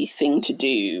easy thing to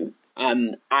do.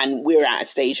 And we're at a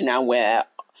stage now where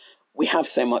we have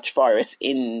so much virus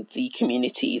in the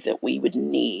community that we would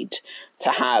need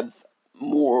to have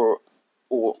more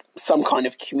or some kind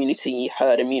of community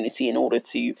herd immunity in order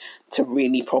to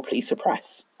really properly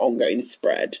suppress ongoing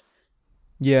spread.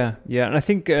 Yeah, and I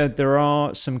think there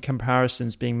are some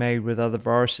comparisons being made with other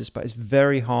viruses, but it's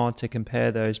very hard to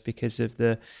compare those because of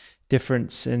the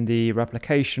difference in the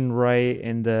replication rate,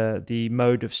 in the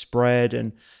mode of spread,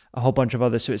 and a whole bunch of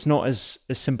others. So it's not as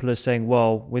simple as saying,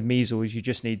 well, with measles, you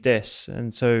just need this.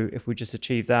 And so if we just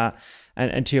achieve that,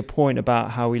 and to your point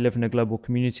about how we live in a global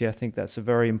community, I think that's a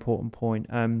very important point.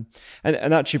 And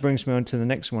actually brings me on to the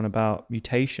next one about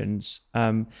mutations,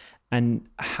 and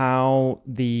how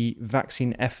the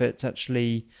vaccine efforts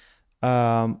actually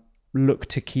look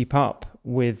to keep up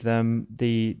with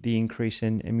the increase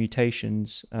in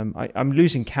mutations. I'm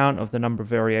losing count of the number of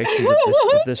variations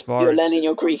of this virus. You're learning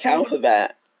your Greek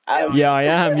alphabet. Yeah, I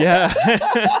am. Yeah,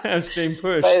 it's being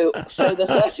pushed. So the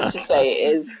first thing to say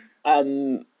is,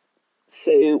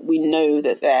 so we know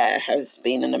that there has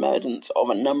been an emergence of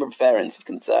a number of variants of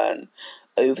concern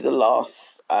over the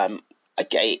last,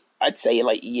 I'd say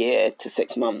like year to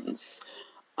 6 months.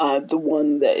 The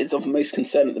one that is of most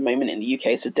concern at the moment in the UK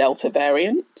is the Delta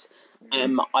variant.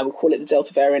 I will call it the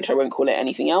Delta variant. I won't call it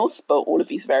anything else, but all of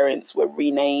these variants were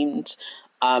renamed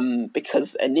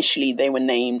because initially they were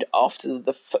named after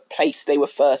the place they were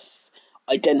first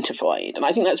identified. And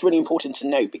I think that's really important to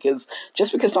note, because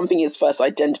just because something is first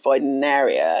identified in an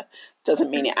area doesn't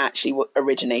mean it actually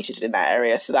originated in that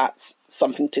area. So that's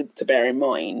something to bear in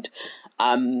mind.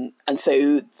 And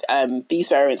so these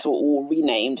variants were all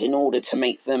renamed in order to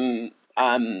make them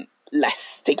less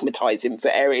stigmatizing for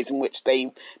areas in which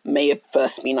they may have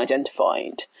first been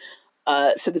identified.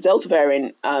 So the Delta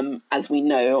variant, as we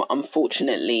know,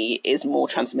 unfortunately, is more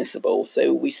transmissible.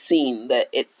 So we've seen that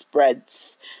it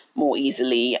spreads more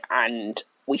easily, and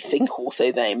we think also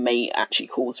that it may actually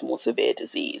cause more severe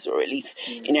disease, or at least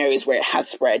in areas where it has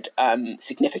spread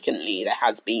significantly, there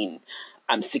has been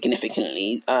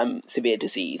significantly severe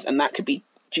disease. And that could be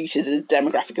due to the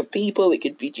demographic of people. It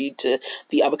could be due to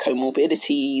the other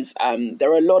comorbidities.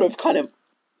 There are a lot of kind of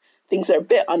things that are a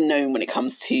bit unknown when it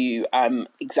comes to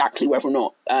exactly whether or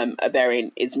not a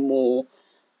variant is more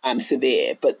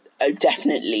severe, but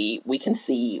definitely we can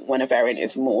see when a variant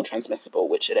is more transmissible,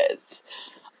 which it is.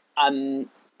 And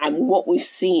what we've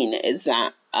seen is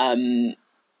that the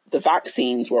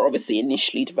vaccines were obviously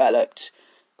initially developed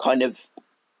kind of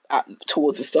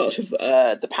towards the start of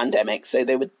the pandemic, so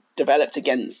they were developed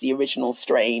against the original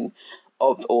strain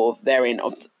or variant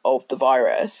of the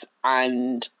virus.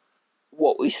 And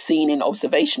what we've seen in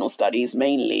observational studies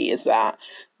mainly is that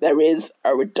there is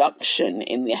a reduction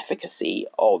in the efficacy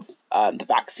of the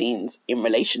vaccines in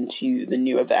relation to the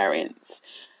newer variants.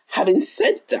 Having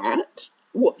said that,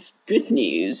 what's good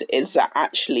news is that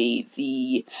actually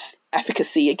the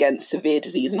efficacy against severe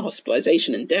disease and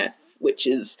hospitalization and death, which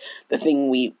is the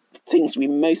things we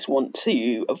most want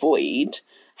to avoid,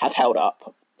 have held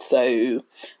up. So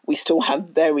we still have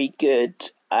very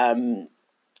good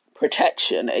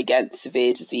protection against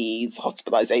severe disease,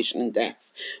 hospitalization and death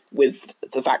with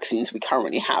the vaccines we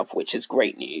currently have, which is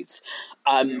great news.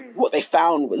 What they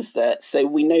found was that, so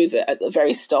we know that at the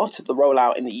very start of the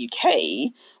rollout in the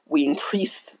UK, we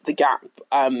increased the gap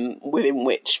within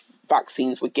which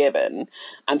vaccines were given.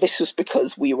 And this was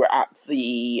because we were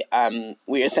we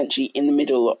were essentially in the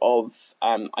middle of,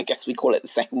 I guess we call it the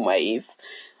second wave.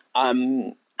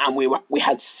 And we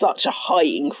had such a high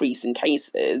increase in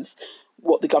cases.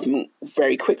 What the government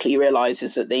very quickly realised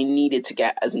is that they needed to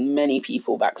get as many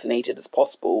people vaccinated as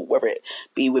possible, whether it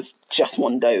be with just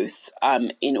one dose,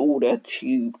 in order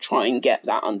to try and get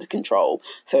that under control.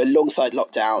 So alongside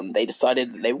lockdown, they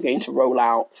decided that they were going to roll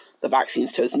out the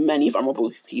vaccines to as many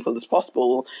vulnerable people as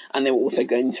possible, and they were also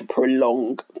going to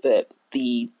prolong the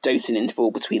dosing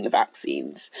interval between the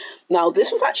vaccines. Now,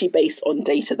 this was actually based on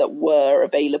data that were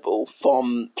available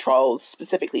from trials,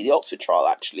 specifically the Oxford trial,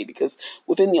 actually, because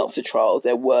within the Oxford trial,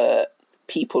 there were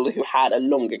people who had a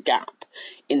longer gap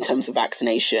in terms of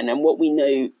vaccination. And what we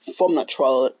know from that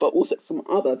trial, but also from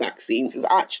other vaccines, is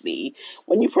actually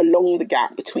when you prolong the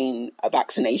gap between a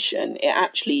vaccination, it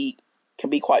actually can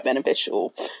be quite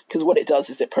beneficial, because what it does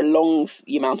is it prolongs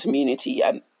the amount of immunity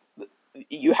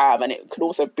you have, and it could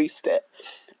also boost it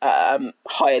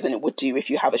higher than it would do if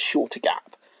you have a shorter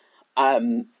gap.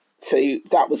 So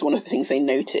that was one of the things they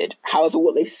noted. However,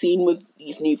 what they've seen with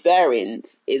these new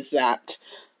variants is that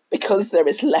because there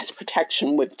is less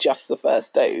protection with just the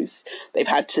first dose, they've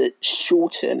had to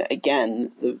shorten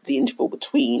again the interval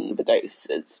between the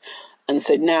doses. And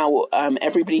so now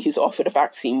everybody who's offered a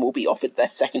vaccine will be offered their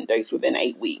second dose within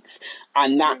 8 weeks.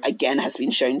 And that, again, has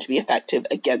been shown to be effective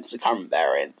against the current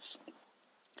variants.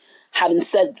 Having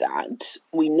said that,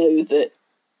 we know that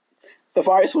the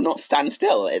virus will not stand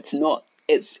still. It's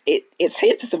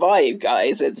here to survive,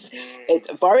 guys.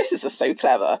 Viruses are so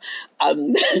clever,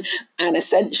 and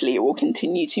essentially it will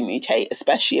continue to mutate,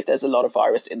 especially if there's a lot of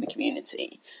virus in the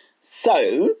community.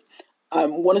 So,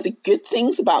 one of the good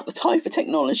things about the type of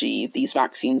technology these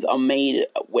vaccines are made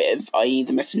with, i.e.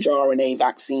 the messenger RNA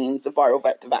vaccines, the viral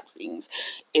vector vaccines,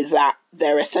 is that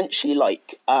they're essentially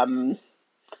like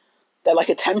they're like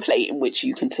a template in which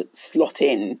you can slot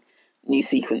in new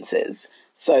sequences.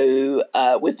 So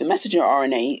with the messenger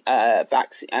RNA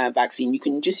vaccine, you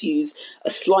can just use a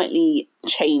slightly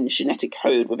changed genetic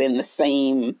code within the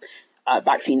same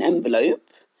vaccine envelope,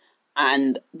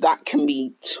 and that can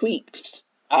be tweaked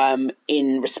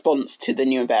in response to the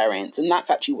newer variants. And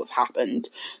that's actually what's happened.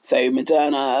 So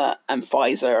Moderna and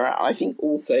Pfizer, I think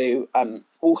also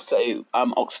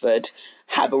Oxford,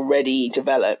 have already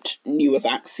developed newer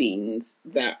vaccines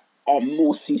that are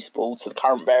more suitable to the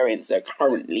current variants that are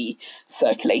currently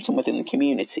circulating within the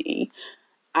community.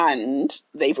 And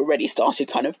they've already started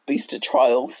kind of booster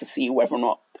trials to see whether or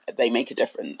not they make a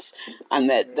difference. And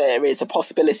that there is a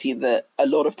possibility that a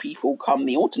lot of people come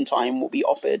the autumn time will be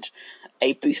offered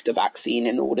a booster vaccine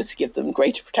in order to give them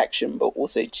greater protection, but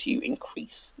also to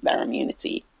increase their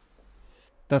immunity.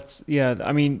 That's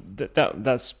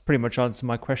that's pretty much answered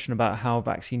my question about how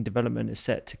vaccine development is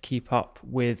set to keep up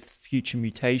with future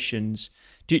mutations.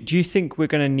 Do you think we're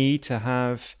going to need to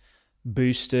have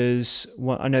boosters?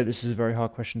 Well, I know this is a very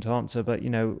hard question to answer, but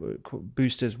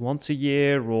boosters once a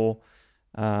year or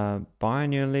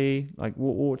biannually? Like,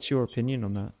 what's your opinion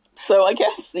on that? So I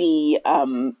guess the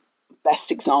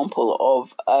best example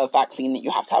of a vaccine that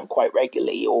you have to have quite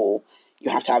regularly, or you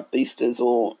have to have boosters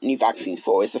or new vaccines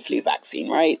for, is the flu vaccine,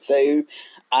 right? So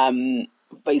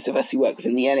those of us who work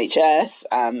within the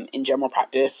NHS, in general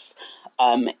practice,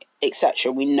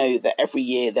 etc., we know that every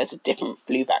year there's a different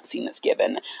flu vaccine that's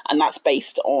given, and that's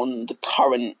based on the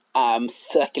current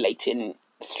circulating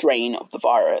strain of the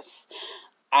virus.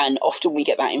 And often we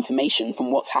get that information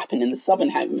from what's happened in the southern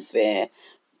hemisphere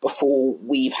before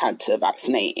we've had to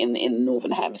vaccinate in the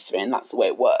northern hemisphere, and that's the way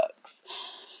it works.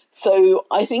 So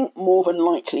I think more than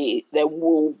likely there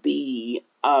will be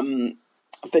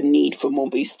the need for more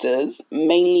boosters,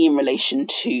 mainly in relation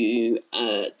to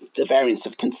the variants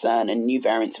of concern and new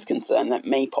variants of concern that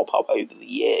may pop up over the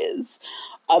years.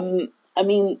 I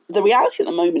mean, the reality at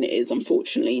the moment is,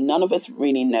 unfortunately, none of us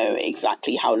really know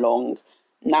exactly how long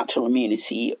natural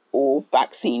immunity or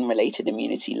vaccine-related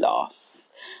immunity lasts.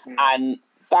 And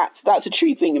that's a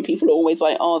true thing, and people are always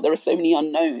like, oh, there are so many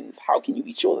unknowns. How can you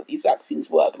be sure that these vaccines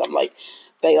work? And I'm like,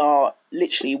 they are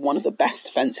literally one of the best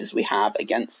defenses we have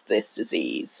against this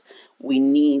disease. We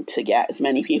need to get as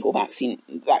many people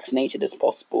vaccinated as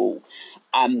possible,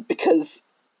 because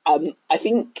I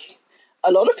think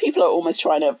a lot of people are almost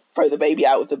trying to throw the baby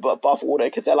out with the bathwater,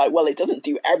 because they're like, well, it doesn't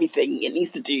do everything it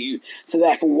needs to do, so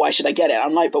therefore why should I get it?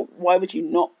 I'm like, but why would you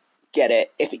not get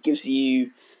it if it gives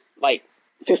you like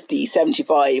 50,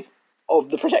 75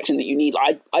 of the protection that you need?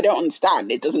 I don't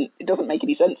understand. It doesn't make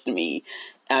any sense to me.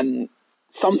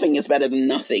 Something is better than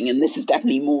nothing, and this is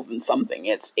definitely more than something.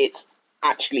 It's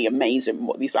actually amazing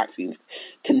what these vaccines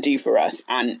can do for us,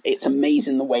 and it's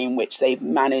amazing the way in which they've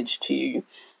managed to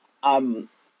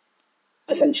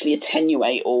essentially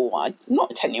attenuate, or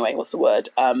not attenuate, what's the word?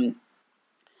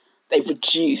 They've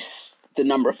reduced the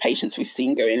number of patients we've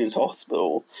seen going into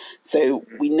hospital. So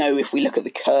we know, if we look at the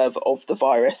curve of the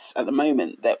virus at the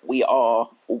moment, that we were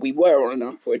on an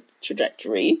upward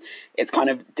trajectory. It's kind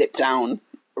of dipped down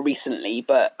recently,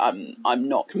 but I'm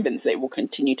not convinced that it will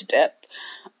continue to dip.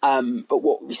 But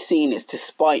what we've seen is,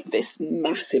 despite this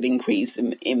massive increase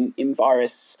in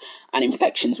virus and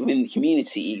infections within the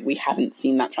community, we haven't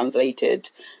seen that translated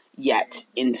yet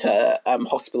into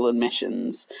hospital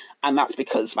admissions, and that's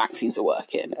because vaccines are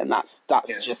working, and that's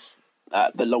just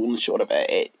the long and short of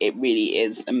it. It really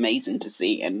is amazing to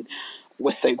see, and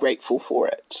we're so grateful for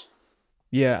it.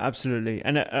 Yeah, absolutely.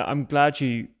 And I'm glad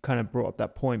you kind of brought up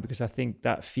that point, because I think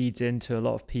that feeds into a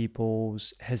lot of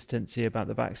people's hesitancy about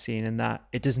the vaccine, and that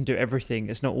it doesn't do everything.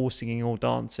 It's not all singing, all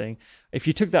dancing. If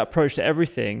you took that approach to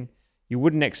everything, you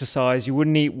wouldn't exercise, you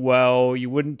wouldn't eat well, you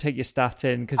wouldn't take your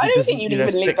statin, because I don't think you'd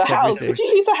even leave the house. Everything. Would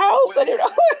you leave the house? I don't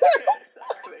know.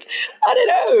 I don't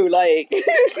know, like...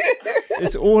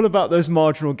 It's all about those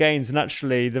marginal gains, and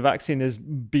actually the vaccine is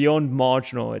beyond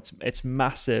marginal. It's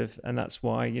massive, and that's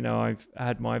why, you know, I've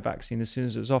had my vaccine as soon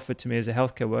as it was offered to me as a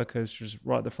healthcare worker, which was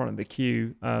right at the front of the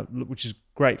queue, which is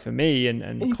great for me and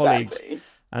exactly. Colleagues.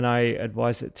 And I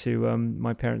advise it to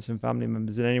my parents and family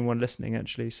members and anyone listening,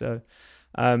 actually. So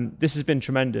this has been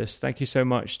tremendous. Thank you so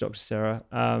much, Dr. Sarah.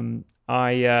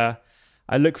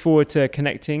 I look forward to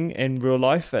connecting in real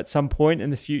life at some point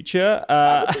in the future.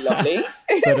 That would be lovely.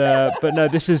 but no,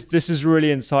 this is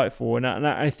really insightful, and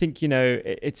I think, you know,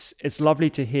 it's lovely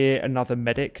to hear another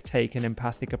medic take an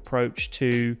empathic approach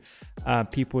to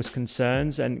people's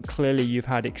concerns. And clearly, you've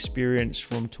had experience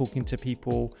from talking to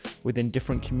people within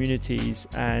different communities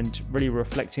and really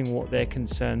reflecting what their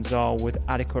concerns are with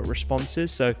adequate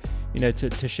responses. So, you know,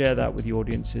 to share that with the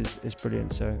audience is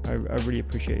brilliant. So I really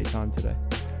appreciate your time today.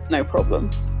 No problem.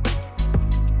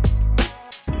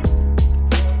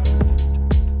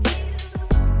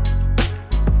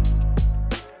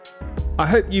 I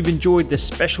hope you've enjoyed this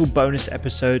special bonus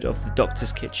episode of The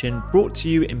Doctor's Kitchen, brought to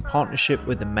you in partnership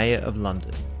with the Mayor of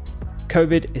London.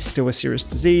 COVID is still a serious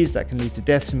disease that can lead to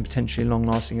deaths and potentially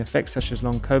long-lasting effects such as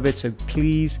long COVID, so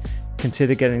please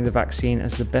consider getting the vaccine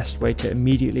as the best way to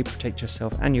immediately protect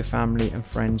yourself and your family and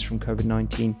friends from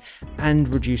COVID-19 and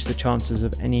reduce the chances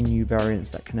of any new variants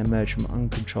that can emerge from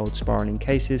uncontrolled spiraling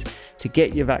cases. To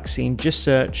get your vaccine, just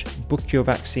search Book Your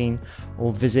Vaccine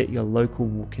or visit your local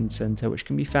walk-in centre, which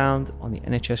can be found on the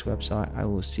NHS website. I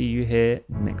will see you here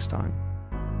next time.